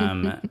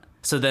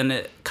 So then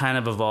it kind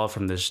of evolved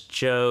from this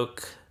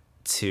joke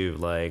to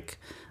like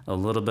a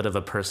little bit of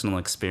a personal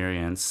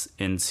experience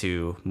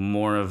into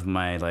more of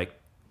my like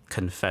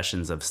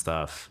confessions of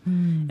stuff.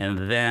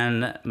 And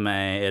then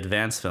my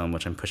advanced film,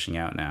 which I'm pushing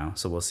out now,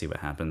 so we'll see what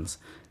happens.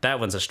 That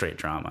one's a straight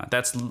drama.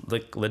 That's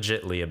like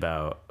legitly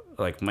about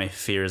like my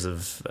fears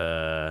of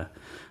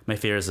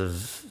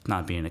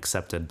not being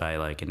accepted by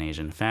like an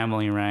Asian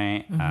family,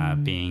 right?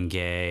 Being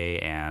gay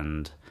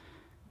and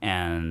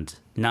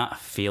not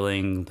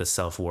feeling the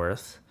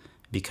self-worth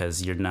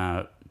because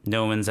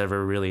no one's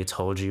ever really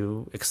told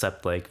you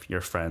except like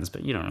your friends,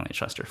 but you don't really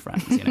trust your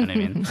friends. You know what I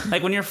mean?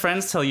 Like when your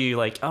friends tell you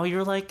like, oh,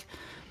 you're like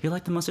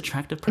the most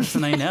attractive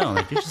person I know.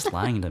 Like you're just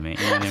lying to me.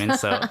 You know what I mean?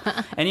 So,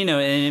 and and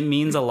it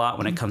means a lot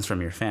when it comes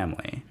from your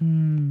family.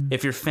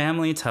 If your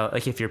family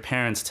if your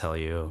parents tell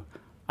you,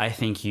 I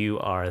think you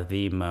are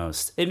the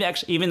most,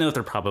 actually, even though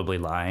they're probably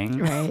lying.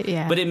 Right.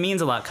 Yeah. But it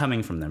means a lot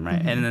coming from them.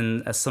 Right. And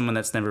then as someone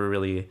that's never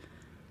really,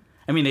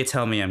 I mean, they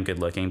tell me I'm good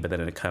looking, but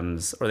then it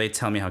comes, or they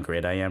tell me how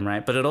great I am,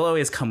 right? But it'll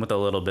always come with a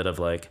little bit of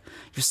like,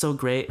 you're so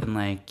great, and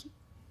like,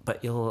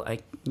 but you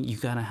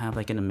gotta have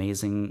like an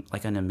amazing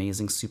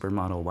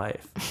supermodel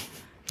wife.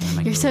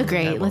 Like, you're so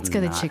great. Let's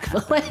go to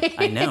Chick-fil-A.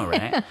 I know,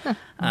 right?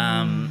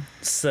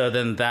 So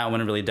then that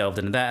one really delved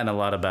into that, and a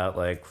lot about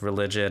like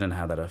religion and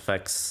how that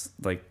affects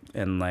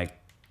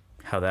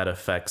how that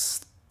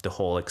affects the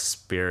whole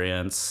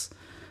experience.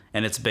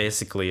 And it's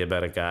basically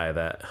about a guy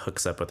that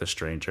hooks up with a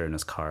stranger in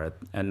his car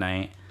at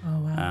night.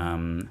 Oh,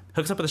 wow.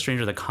 Hooks up with a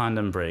stranger, the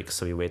condom breaks,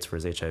 so he waits for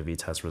his HIV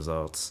test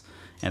results.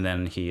 And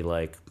then he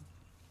like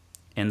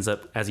ends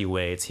up, as he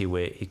waits, he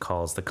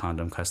calls the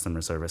condom customer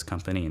service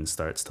company and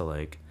starts to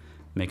like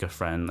make a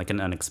friend, like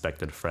an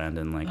unexpected friend,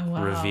 and like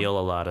reveal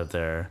a lot,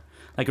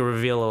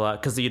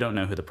 because you don't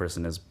know who the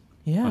person is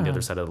on the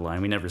other side of the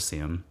line. We never see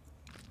him.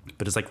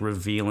 But it's like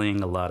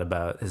revealing a lot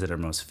about his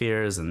innermost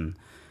fears and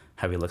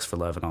how he looks for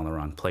love in all the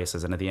wrong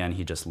places. And at the end,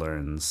 he just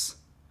learns,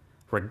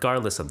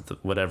 regardless of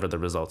whatever the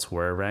results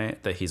were,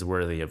 right, that he's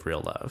worthy of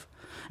real love.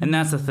 And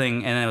that's the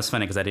thing. And it was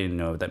funny because I didn't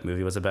know what that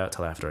movie was about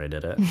till after I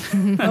did it.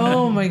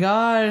 Oh my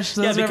gosh.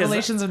 Those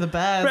revelations are the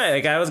best. Right.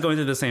 Like I was going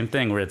through the same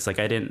thing where it's like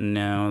I didn't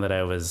know that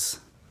I was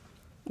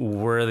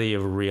worthy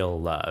of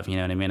real love. You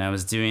know what I mean? I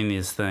was doing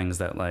these things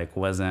that like I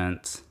was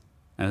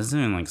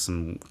doing like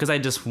because I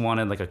just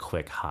wanted like a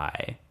quick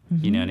high.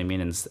 You know what I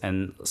mean?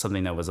 And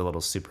something that was a little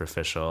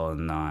superficial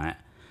and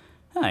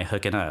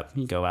hooking up.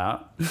 You go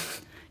out,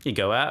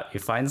 you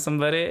find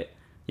somebody,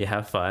 you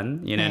have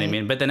fun, you know what I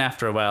mean? But then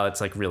after a while,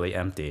 it's like really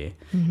empty.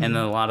 Mm-hmm. And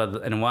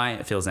then and why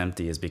it feels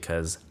empty is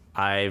because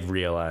I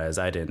realized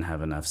I didn't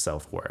have enough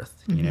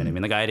self-worth. You know what I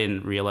mean? Like I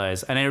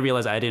realized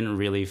I didn't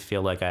really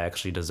feel like I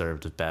actually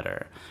deserved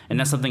better. And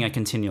that's something I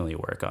continually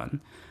work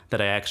on,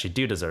 that I actually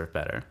do deserve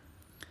better,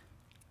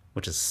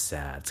 which is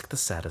sad. It's like the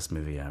saddest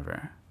movie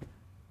ever.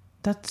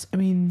 I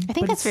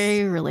think that's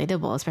very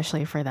relatable,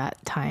 especially for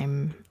that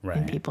time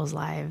in people's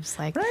lives.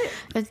 Like,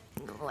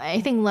 I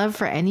think love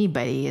for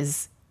anybody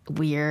is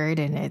weird,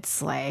 and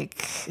it's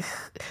like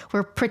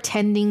we're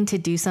pretending to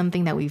do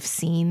something that we've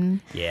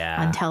seen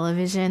on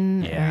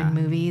television or in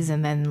movies,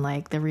 and then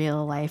like the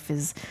real life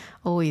is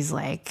always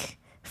like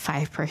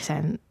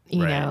 5%,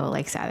 you know,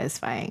 like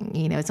satisfying.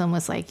 You know, it's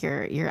almost like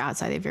you're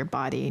outside of your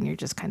body and you're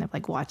just kind of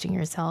like watching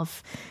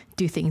yourself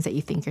do things that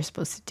you think you're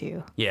supposed to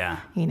do. Yeah.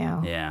 You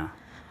know? Yeah.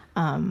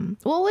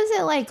 What was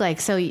it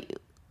like, so you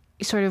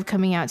sort of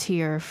coming out to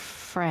your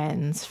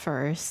friends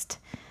first,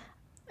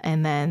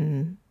 and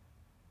then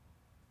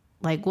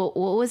like, what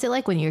was it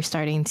like when you're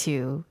starting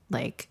to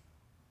like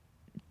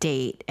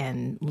date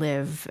and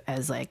live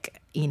as like,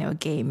 you know, a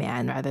gay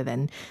man rather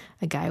than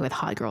a guy with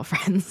hot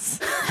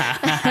girlfriends?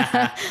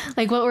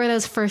 Like, what were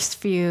those first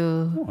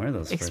few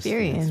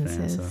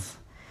experiences?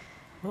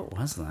 What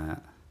was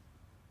that?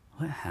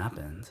 What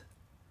happened?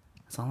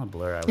 It's all a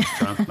blur. I was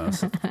drunk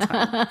most of the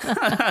time.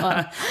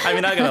 I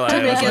mean, not gonna lie.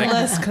 To make it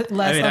less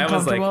uncomfortable. I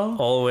was like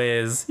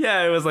always,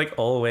 it was like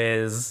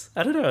always,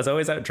 I don't know, I was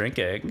always out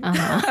drinking. And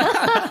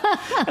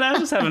I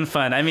was just having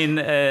fun. I mean,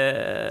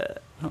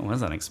 what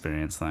was that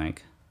experience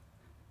like?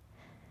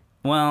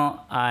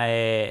 Well,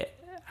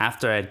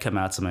 after I'd come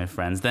out to my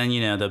friends, then,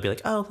 you know, they'll be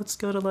like, oh, let's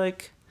go to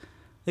like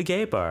a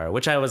gay bar,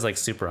 which I was like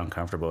super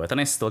uncomfortable with.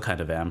 And I still kind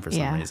of am for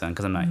some reason,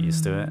 because I'm not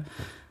used to it.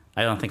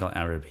 I don't think I'll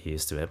ever be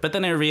used to it. But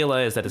then I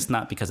realized that it's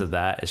not because of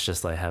that. It's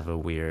just I have a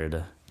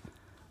weird,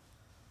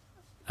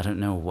 I don't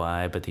know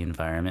why, but the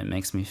environment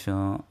makes me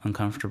feel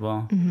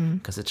uncomfortable.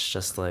 Because it's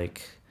just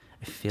like,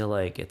 I feel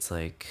like it's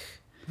like...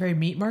 very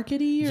meat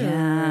markety? Or?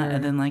 Yeah,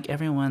 and then like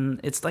everyone,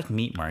 it's like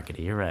meat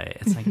markety, you're right.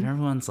 It's like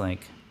everyone's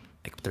like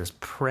there's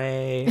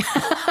prey,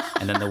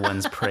 and then the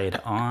one's preyed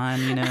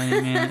on, you know what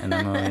I mean? And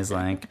I'm always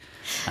like,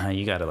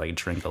 you gotta like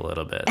drink a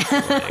little bit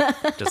to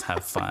like just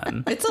have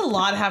fun. It's a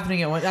lot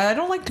happening at once. I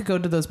don't like to go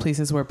to those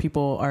places where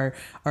people are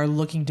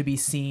looking to be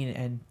seen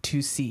and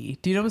to see.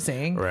 Do you know what I'm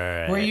saying?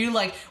 Right.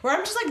 Where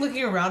I'm just like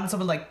looking around and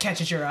someone like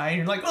catches your eye and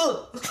you're like,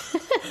 oh,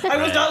 I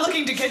was not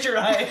looking to catch your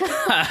eye.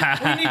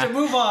 We need to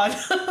move on.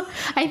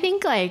 I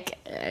think like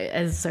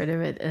as sort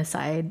of an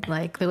aside,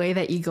 like the way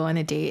that you go on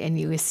a date and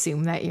you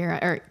assume that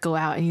go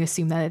out and you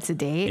assume that it's a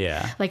date.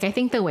 Yeah. Like I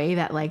think the way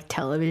that like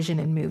television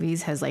and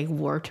movies has like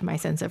warped my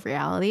sense of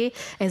reality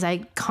is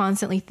I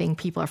constantly think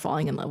people are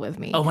falling in love with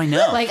me. Oh, I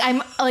know. Like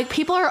I'm like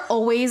people are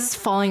always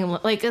falling in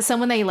love. Like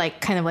someone they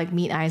like kind of like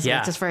meet eyes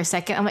with just for a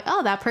second. I'm like,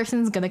 oh, that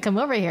person's gonna come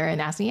over here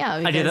and ask me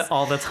out. I do that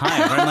all the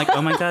time. Where I'm like,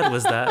 oh my god,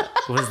 was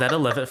that a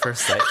love at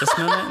first sight? This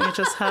moment we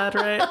just had,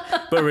 right?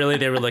 But really,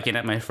 they were looking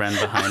at my friend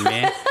behind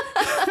me.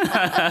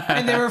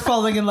 And they were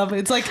falling in love.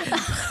 It's like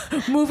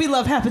movie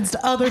love happens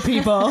to other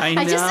people.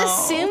 I just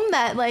assume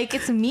that like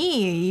it's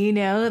me, you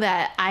know,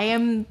 that I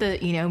am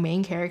the, you know,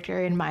 main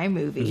character in my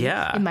movie,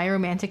 in my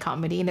romantic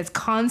comedy, and it's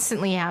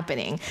constantly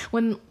happening.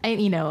 When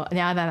you know,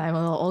 now that I'm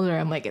a little older,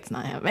 I'm like, it's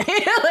not happening.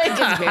 Like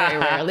it's very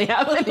rarely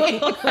happening.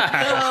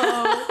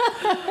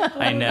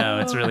 I know,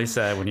 it's really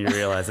sad when you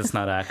realize it's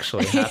not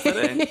actually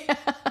happening.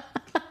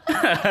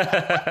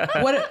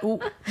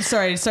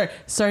 Sorry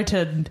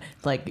to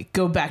like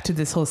go back to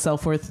this whole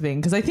self-worth thing,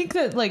 because I think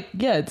that like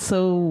it's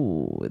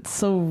so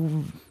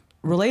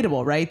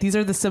relatable, right? These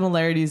are the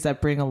similarities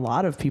that bring a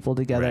lot of people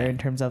together in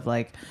terms of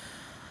like,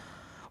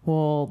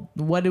 well,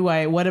 what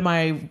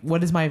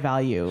is my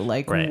value?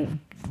 Like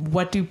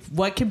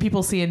what can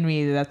people see in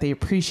me that they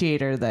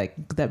appreciate, or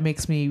that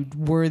makes me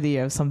worthy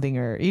of something,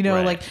 or you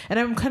know, like, and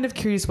I'm kind of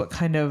curious what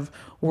kind of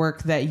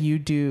work that you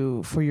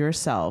do for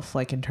yourself,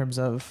 like in terms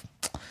of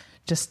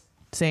just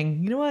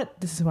saying, you know what,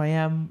 this is who I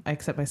am. I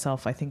accept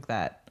myself. I think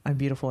that I'm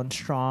beautiful and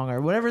strong, or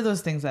whatever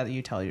those things that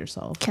you tell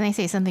yourself. Can I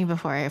say something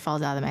before it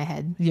falls out of my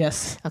head?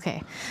 Yes.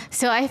 Okay.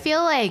 So I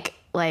feel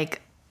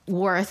like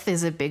worth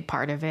is a big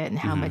part of it, and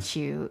how much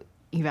you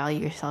value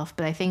yourself.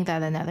 But I think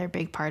that another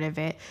big part of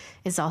it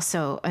is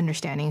also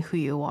understanding who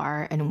you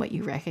are and what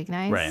you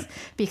recognize. Right.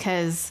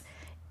 Because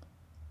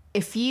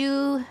if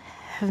you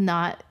have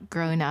not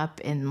grown up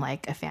in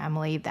like a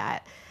family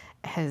that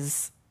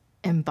has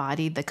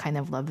embodied the kind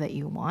of love that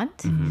you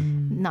want,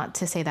 not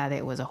to say that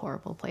it was a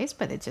horrible place,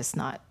 but it's just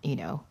not, you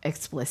know,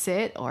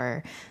 explicit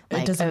or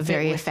like a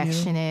very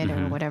affectionate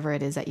or whatever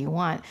it is that you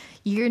want,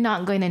 you're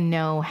not going to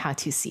know how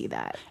to see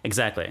that.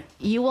 Exactly.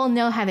 You will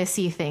know how to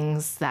see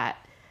things that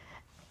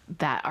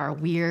are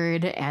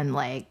weird and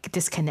like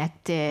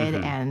disconnected,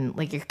 and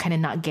like you're kind of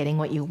not getting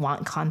what you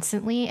want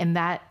constantly, and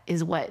that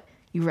is what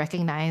you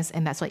recognize,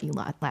 and that's what you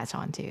latch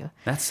onto.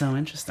 That's so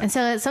interesting. And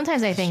so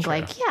sometimes I think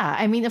like,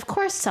 I mean, of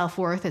course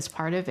self-worth is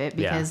part of it,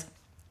 because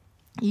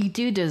you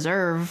do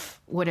deserve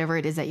whatever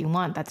it is that you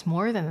want. That's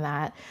more than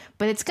that.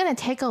 But it's going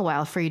to take a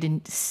while for you to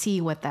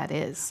see what that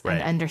is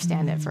and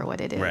understand it for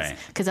what it is. Right.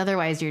 Because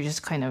otherwise you're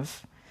just kind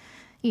of,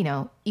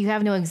 you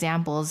have no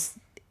examples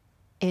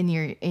in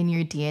your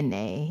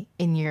DNA,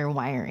 in your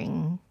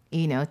wiring,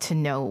 to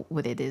know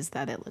what it is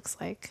that it looks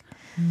like.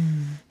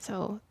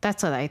 So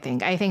that's what I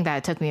think. I think that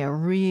it took me a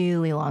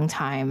really long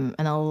time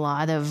and a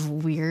lot of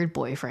weird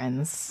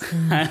boyfriends,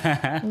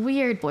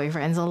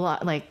 a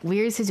lot like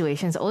weird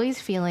situations,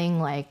 always feeling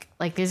like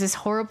there's this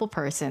horrible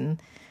person,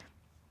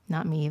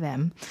 not me,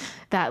 them,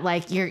 that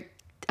like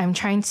I'm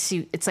trying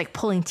to, it's like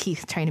pulling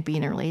teeth trying to be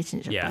in a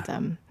relationship with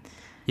them.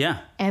 Yeah.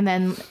 And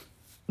then,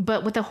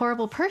 but with a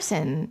horrible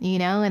person,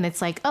 and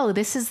it's like, oh,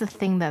 this is the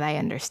thing that I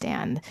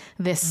understand,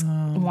 this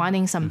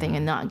wanting something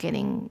and not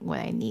getting what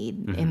I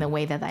need in the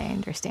way that I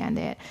understand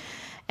it.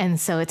 And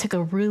so it took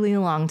a really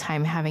long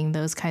time having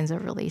those kinds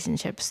of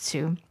relationships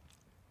to,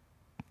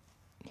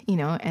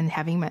 and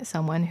having met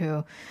someone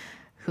who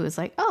is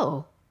like,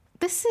 oh,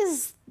 this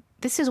is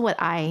what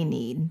I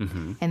need.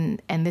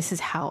 And this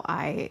is how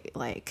I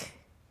like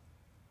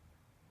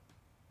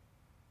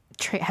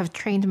have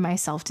trained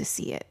myself to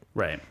see it.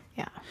 Right.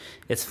 Yeah.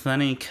 It's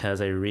funny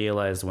because I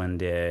realized one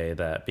day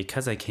that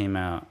because I came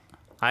out,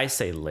 I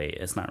say late,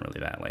 it's not really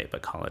that late,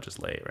 but college is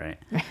late, right?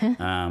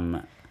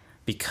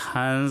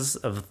 Because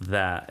of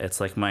that,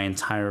 it's like my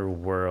entire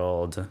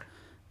world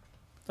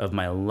of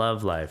my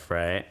love life,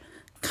 right,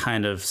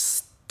 kind of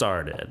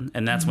started.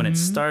 And that's when it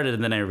started.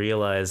 And then I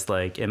realized,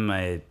 like, in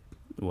my,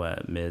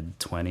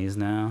 mid-20s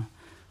now?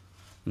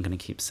 I'm going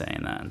to keep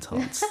saying that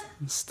until it's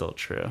still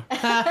true.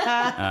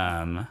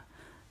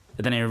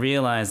 But then I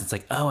realized it's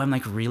like, oh, I'm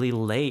like really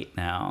late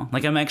now.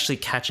 Like I'm actually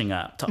catching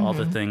up to all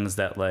the things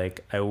that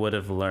like I would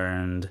have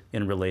learned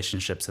in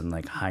relationships in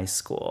like high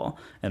school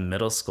and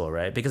middle school,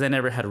 right? Because I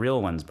never had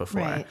real ones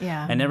before. Right,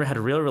 yeah. I never had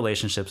real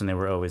relationships and they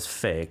were always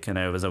fake and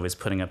I was always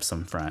putting up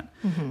some front.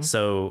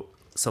 So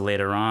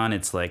later on,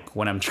 it's like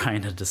when I'm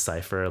trying to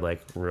decipher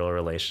like real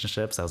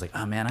relationships, I was like,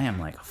 oh man, I am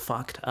like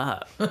fucked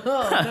up.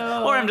 Oh,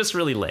 no. Or I'm just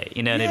really late,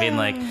 you know what I mean?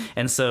 Like,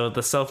 and so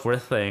the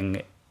self-worth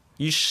thing,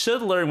 you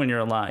should learn when you're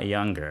a lot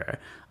younger.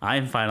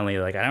 I'm finally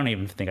like, I don't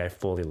even think I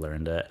fully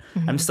learned it.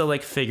 I'm still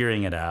like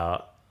figuring it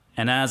out.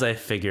 And as I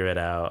figure it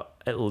out,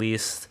 at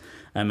least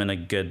I'm in a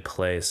good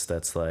place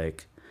that's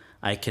like,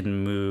 I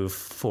can move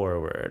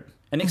forward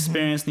and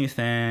experience new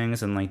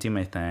things and like do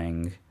my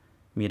thing,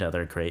 meet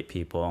other great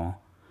people.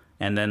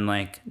 And then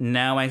like,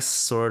 now I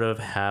sort of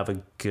have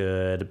a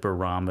good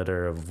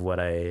barometer of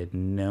what I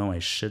know I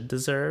should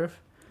deserve.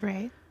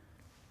 Right.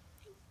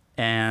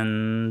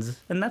 And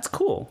that's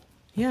cool.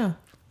 Yeah.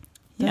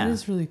 That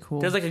is really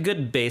cool. There's like a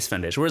good base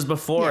foundation. Whereas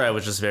before I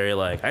was just very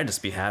like, I'd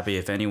just be happy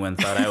if anyone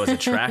thought I was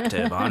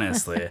attractive,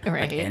 honestly.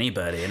 Right. Like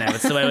anybody. And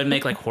I would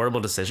make like horrible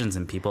decisions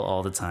in people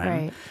all the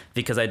time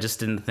because I just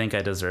didn't think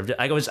I deserved it.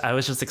 I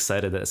was just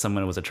excited that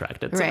someone was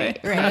attracted to me.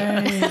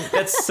 Right.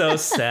 That's so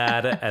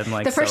sad and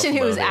like the person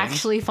who was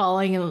actually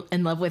falling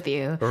in love with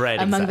you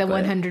among the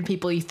 100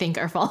 people you think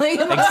are falling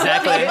in love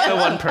exactly with you. The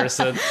one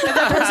person. And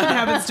that person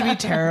happens to be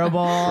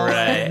terrible.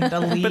 Right.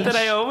 But then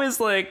I always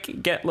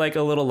like get like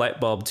a little light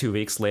bulb 2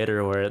 weeks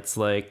later where it's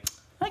like,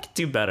 I could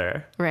do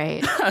better.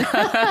 Right.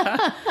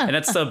 And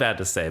it's so bad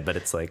to say, but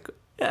it's like,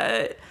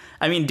 I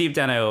mean, deep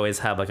down, I always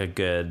have like I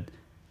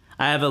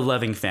have a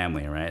loving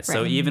family, right?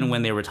 So even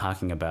when they were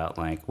talking about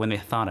like,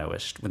 if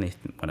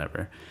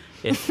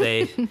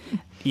they,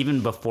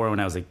 even before when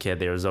I was a kid,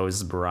 there was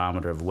always this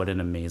barometer of what an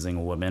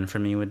amazing woman for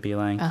me would be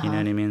like, you know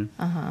what I mean?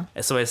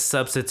 So I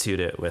substitute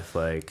it with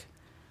like,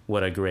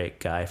 what a great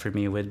guy for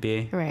me would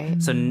be.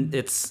 Right. So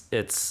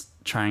it's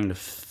trying to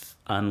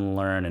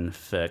unlearn and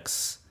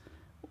fix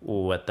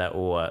what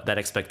that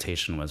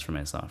expectation was for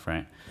myself,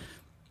 right?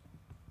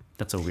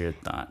 That's a weird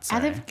thought.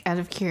 Sorry. Out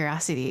of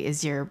curiosity,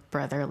 is your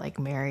brother like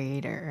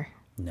married or?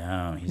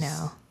 No.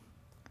 No.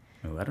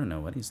 Oh, I don't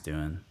know what he's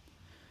doing.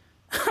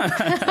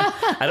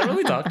 I don't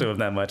really talk to him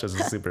that much. It's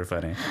super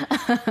funny.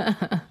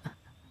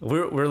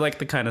 We're like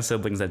the kind of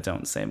siblings that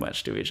don't say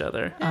much to each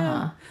other.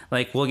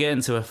 Like we'll get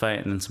into a fight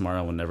and then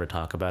tomorrow we'll never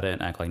talk about it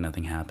and act like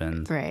nothing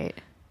happened. Right.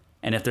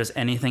 And if there's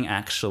anything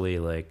actually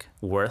like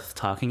worth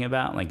talking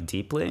about, like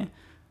deeply,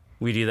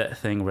 we do that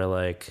thing where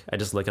like I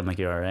just look at him like,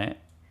 you all right?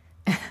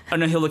 Oh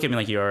no, he'll look at me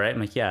like, you all right? I'm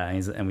like, yeah,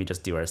 and we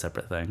just do our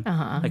separate thing.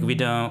 Like we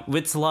don't.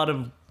 It's a lot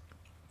of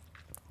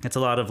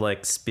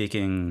like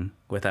speaking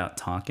without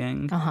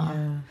talking,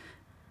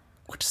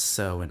 which is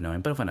so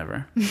annoying. But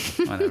whatever.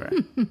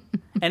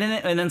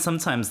 And then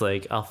sometimes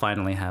like I'll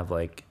finally have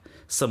like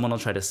someone will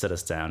try to sit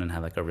us down and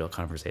have like a real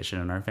conversation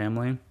in our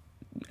family.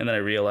 And then I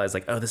realized,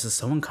 like, oh, this is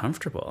so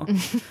uncomfortable.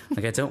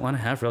 Like, I don't want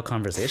to have real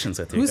conversations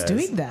with you guys.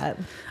 Who's doing that?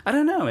 I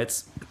don't know.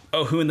 It's,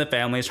 who in the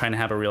family is trying to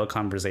have a real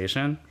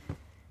conversation?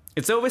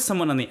 It's always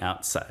someone on the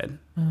outside,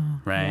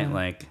 right? Yeah.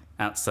 Like,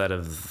 outside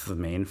of the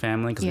main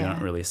family, because we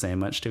don't really say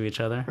much to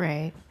each other.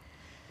 Right.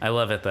 I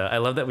love it, though. I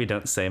love that we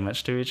don't say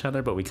much to each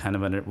other, but we kind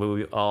of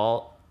we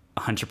all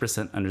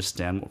 100%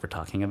 understand what we're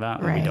talking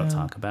about, and we don't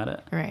talk about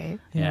it. Right.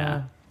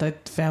 Yeah.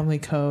 That family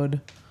code.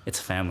 It's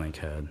family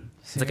code.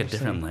 It's like a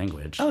different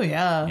language. Oh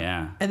yeah.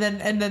 Yeah. And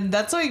then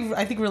that's why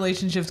I think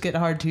relationships get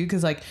hard too,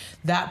 because like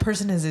that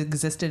person has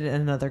existed in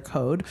another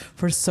code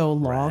for so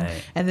long,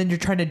 Right. and then you're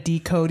trying to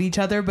decode each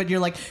other, but you're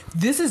like,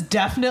 this is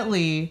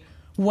definitely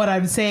what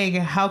I'm saying.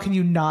 How can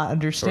you not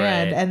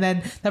understand? Right. And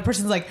then that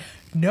person's like,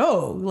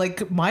 no,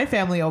 like my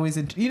family always,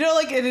 and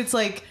it's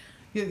like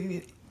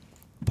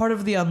part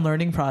of the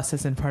unlearning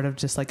process and part of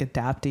just like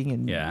adapting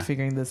and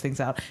figuring those things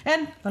out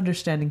and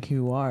understanding who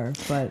you are.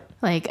 But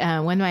like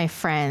when my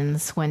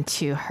friends went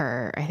to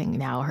her, I think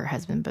now her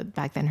husband, but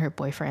back then her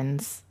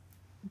boyfriend's,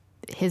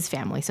 his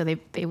family. So they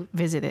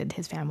visited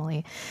his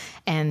family,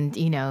 and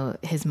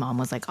his mom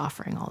was like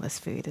offering all this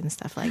food and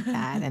stuff like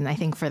that. And I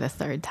think for the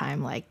third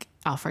time, like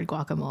offered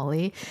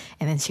guacamole,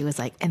 and then she was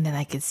like, and then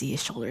I could see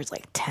his shoulders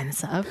like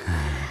tense up,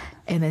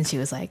 and then she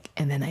was like,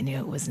 and then I knew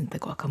it wasn't the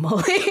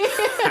guacamole.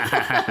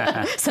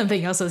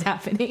 Something else was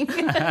happening.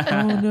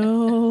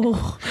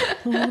 Oh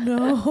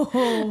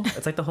no.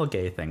 It's like the whole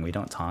gay thing we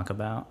don't talk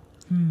about,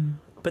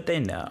 but they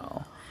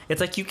know. It's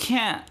like you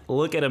can't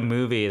look at a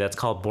movie that's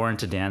called Born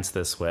to Dance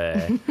This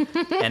Way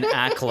and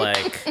act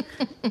like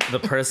the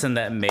person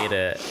that made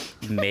it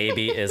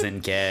maybe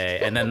isn't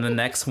gay, and then the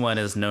next one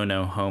is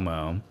no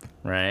homo,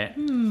 right?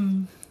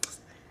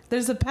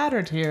 There's a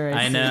pattern here.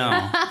 I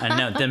know.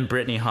 Then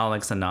Brittany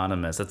Hollick's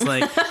Anonymous. It's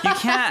like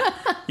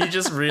you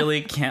just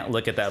really can't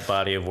look at that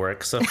body of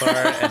work so far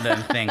and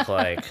then think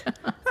like,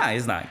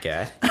 he's not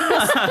gay.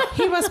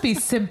 He must be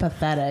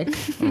sympathetic.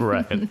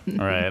 Right.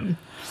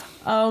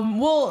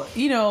 Well,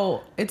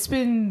 it's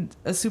been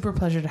a super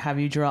pleasure to have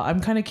you, Jerell.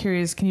 I'm kind of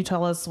curious. Can you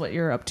tell us what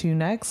you're up to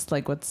next?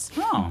 Like what's...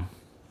 Oh,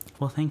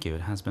 well, thank you.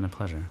 It has been a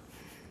pleasure.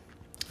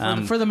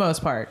 For the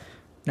most part.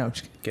 No, I'm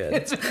just good.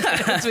 It's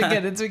been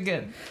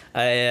good.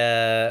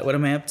 What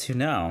am I up to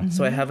now? Mm-hmm.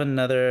 So I have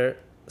another,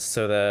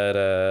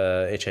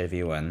 that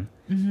HIV one,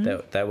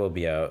 that will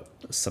be out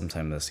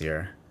sometime this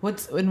year.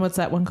 What's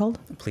that one called?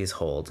 Please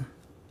Hold.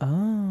 Oh.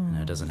 And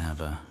it doesn't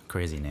have a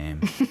crazy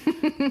name.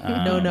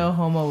 No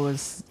homo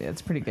it's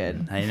pretty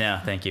good. I know,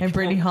 thank you. And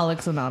Brittany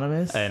Hollick's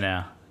Anonymous. I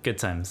know, good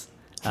times.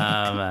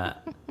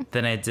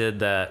 Then I did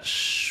that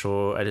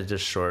short. I did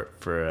just short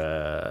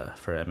for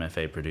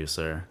MFA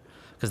producer,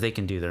 because they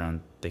can do a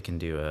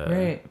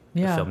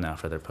film now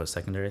for their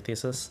post-secondary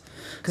thesis.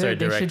 Good, so I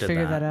they should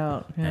figure that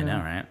out. Yeah. I know,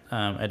 right?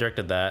 I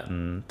directed that,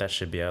 and that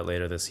should be out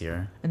later this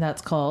year. And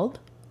that's called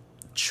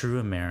True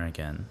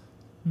American.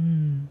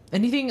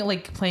 Anything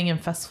like playing in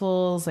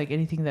festivals, like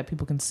anything that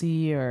people can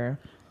see, or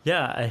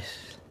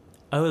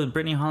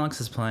Brittany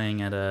Hollick's is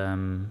playing at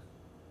Outfest.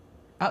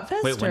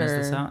 Wait, when is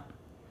this out?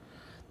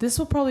 This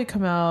will probably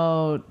come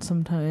out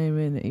sometime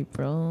in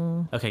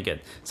April. Okay,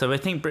 good. So I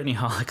think Brittany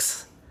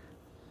Hollick's,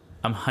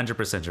 I'm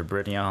 100% sure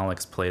Brittany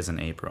Hollick's plays in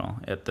April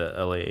at the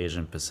LA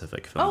Asian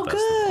Pacific Film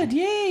Festival. Oh, good!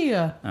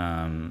 Yay!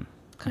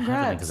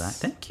 Congrats.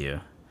 Thank you.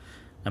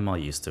 I'm all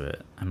used to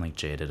it. I'm like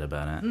jaded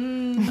about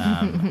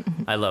it.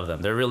 I love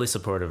them. They're really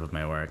supportive of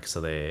my work,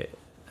 so I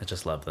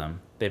just love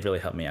them. They've really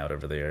helped me out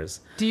over the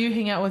years. Do you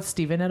hang out with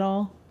Steven at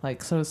all?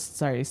 Steven.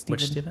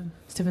 Which Steven?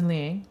 Steven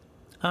Liang.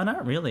 Oh,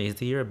 not really. He's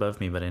the year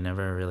above me, but I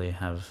haven't really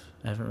hung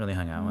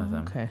out with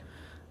him. Okay.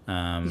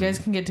 You guys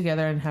can get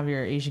together and have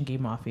your Asian Gay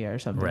Mafia or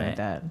something like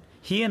that.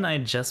 He and I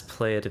just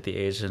played at the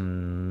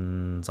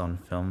Asians on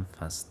Film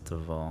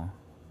Festival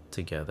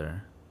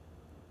together.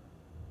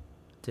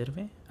 Did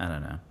we? I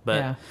don't know.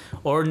 But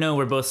or no,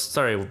 we're both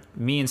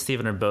me and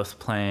Steven are both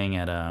playing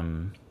at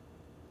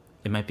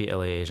it might be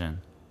LA Asian.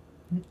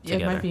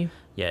 Together. It might be.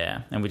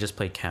 Yeah. And we just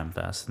played Camp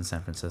Fest in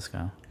San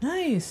Francisco.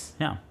 Nice.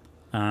 Yeah.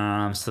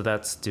 So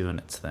that's doing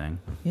its thing.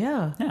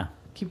 Yeah. Yeah.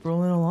 Keep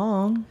rolling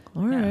along.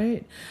 All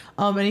right.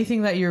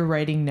 Anything that you're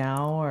writing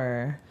now,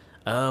 or?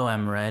 Oh,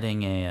 I'm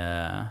writing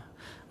an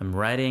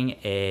original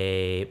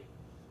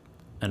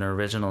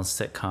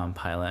sitcom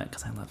pilot,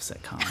 because I love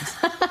sitcoms,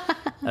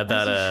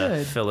 about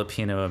a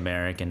Filipino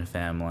American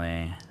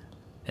family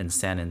in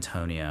San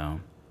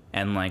Antonio,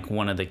 and like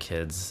one of the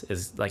kids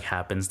is like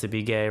happens to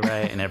be gay,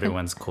 right? And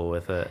everyone's cool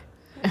with it.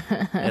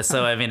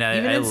 So I mean,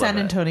 even in San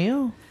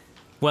Antonio.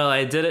 Well,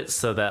 I did it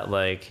so that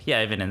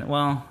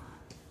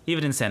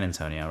even in San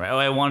Antonio, right?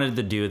 I wanted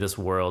to do this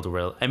world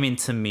where, I mean,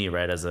 to me,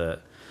 right, as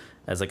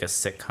like a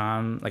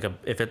sitcom,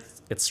 if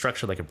it's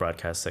structured like a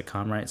broadcast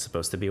sitcom, right? It's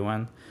supposed to be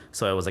one.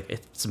 So I was like,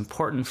 it's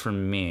important for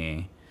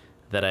me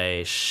that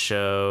I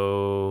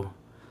show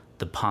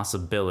the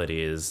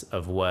possibilities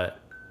of what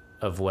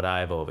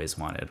I've always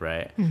wanted,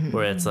 right? Mm-hmm.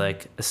 Where it's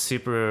like a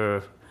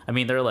super, I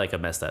mean, they're like a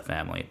messed up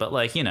family, but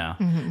like,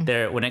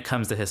 they're, when it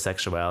comes to his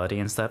sexuality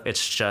and stuff,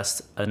 it's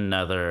just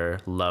another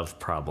love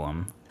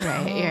problem.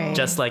 Right.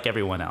 Just like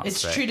everyone else.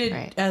 It's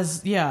treated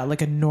as,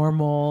 like a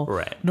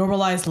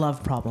normalized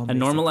love problem. A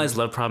normalized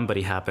love problem, but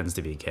he happens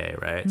to be gay,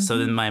 right? Mm-hmm. So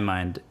in my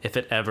mind, if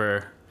it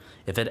ever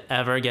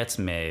gets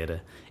made,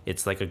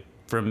 it's like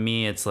for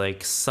me, it's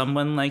like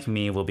someone like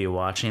me will be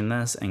watching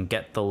this and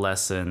get the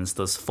lessons,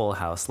 those Full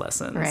House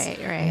lessons.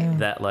 Right.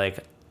 That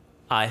like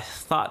I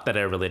thought that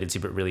I related to,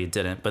 but really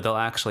didn't. But they'll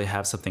actually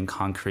have something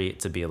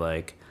concrete to be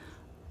like,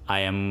 I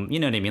am, you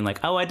know what I mean?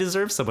 Like, oh, I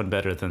deserve someone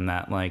better than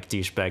that, like,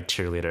 douchebag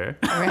cheerleader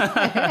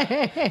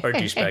or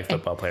douchebag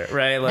football player,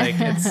 right? Like,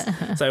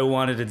 so I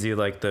wanted to do,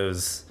 like,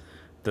 those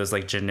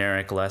like,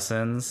 generic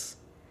lessons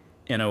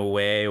in a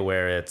way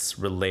where it's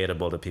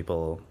relatable to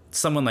people,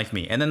 someone like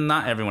me. And then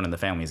not everyone in the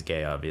family is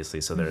gay,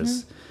 obviously. So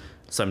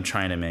so I'm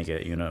trying to make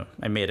it,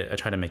 I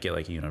try to make it,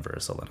 like,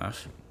 universal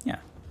enough. Yeah.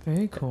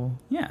 Very cool.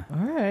 Yeah.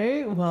 All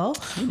right. Well,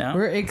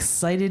 we're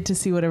excited to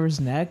see whatever's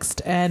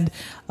next. And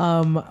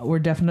we're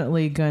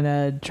definitely going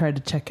to try to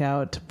check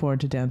out Born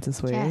to Dance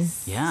This Way.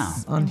 Yes. Yeah.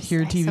 On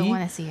Here TV. I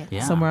want to see it.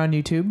 Yeah. Somewhere on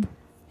YouTube.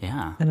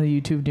 Yeah. And a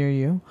YouTube near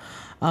you.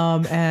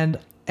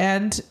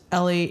 And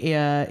LA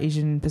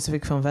Asian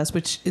Pacific Film Fest,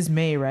 which is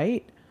May,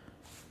 right?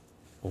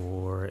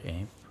 Or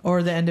April.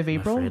 Or the end of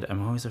April.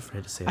 I'm always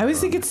afraid to say that. I always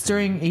think it's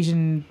during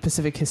Asian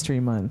Pacific History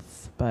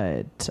Month,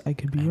 but I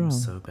could be wrong. I'm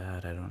so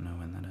bad. I don't know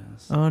when that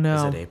is. Oh, no.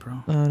 Is it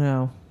April? Oh,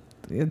 no.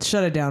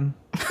 Shut it down.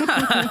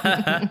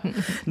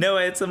 No,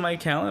 it's in my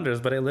calendars,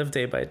 but I live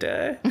day by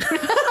day.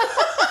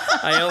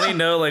 I only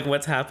know, like,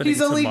 what's happening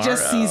tomorrow. He's only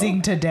just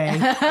seizing today.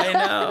 I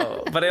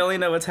know, but I only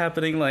know what's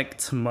happening, like,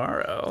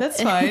 tomorrow.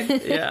 That's fine.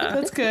 Yeah.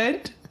 That's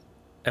good.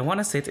 I want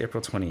to say it's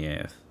April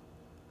 28th.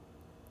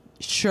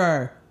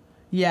 Sure.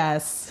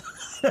 Yes.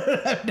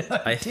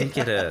 I think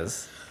it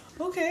is.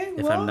 Okay.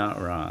 If I'm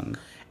not wrong.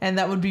 And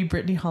that would be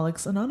Brittany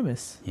Hollick's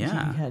Anonymous. Yeah. You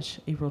can catch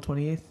April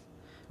 28th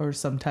or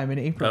sometime in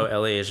April. Oh,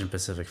 LA Asian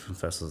Pacific Film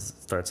Festival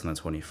starts on the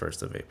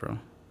 21st of April.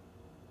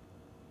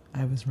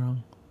 I was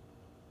wrong.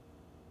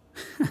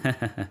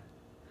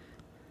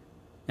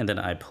 And then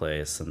I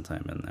play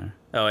sometime in there.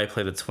 Oh, I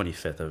play the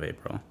 25th of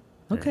April.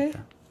 Okay.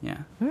 Yeah.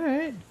 All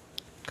right.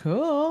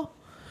 Cool.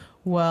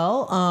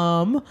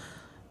 Well,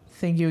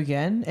 thank you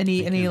again.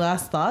 Any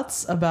last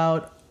thoughts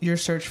about your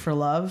search for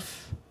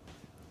love?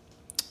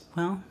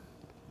 Well,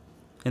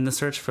 in the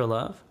search for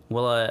love,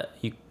 I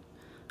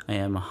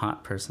am a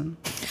hot person.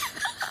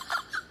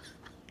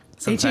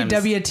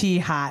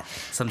 HAWT hot.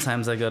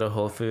 Sometimes I go to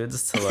Whole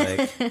Foods to,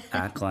 like,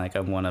 act like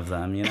I'm one of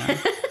them, you know?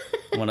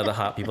 One of the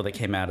hot people that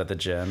came out of the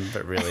gym,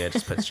 but really I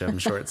just put gym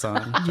shorts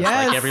on. Just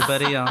like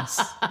everybody else.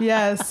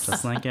 Yes.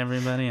 Just like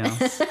everybody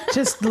else.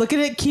 Just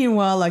looking at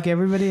quinoa like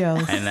everybody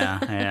else. I know,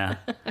 yeah.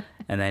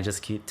 And I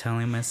just keep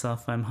telling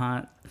myself I'm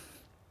hot.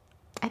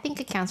 I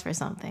think it counts for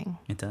something.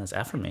 It does.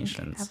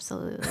 Affirmations.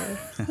 Absolutely.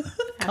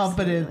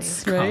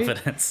 Confidence, right?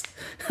 Confidence.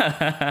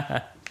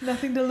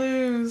 Nothing to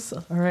lose.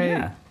 All right.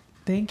 Yeah.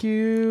 Thank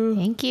you.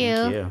 Thank you.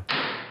 Thank you.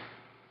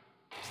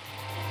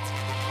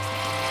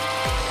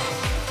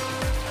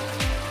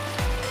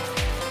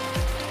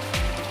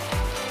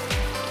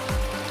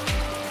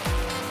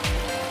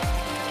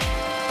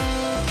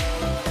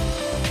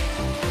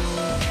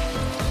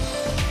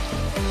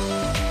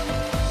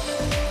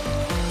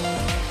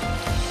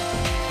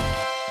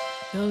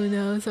 Oh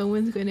no,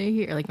 someone's gonna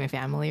hear, like my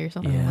family or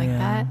something like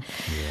that.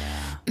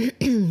 Yeah.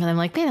 But I'm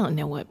like, they don't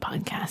know what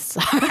podcasts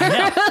are. I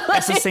know.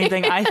 That's the same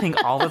thing I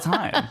think all the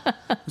time.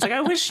 It's like,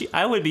 I wish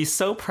I would be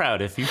so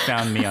proud if you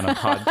found me on a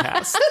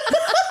podcast.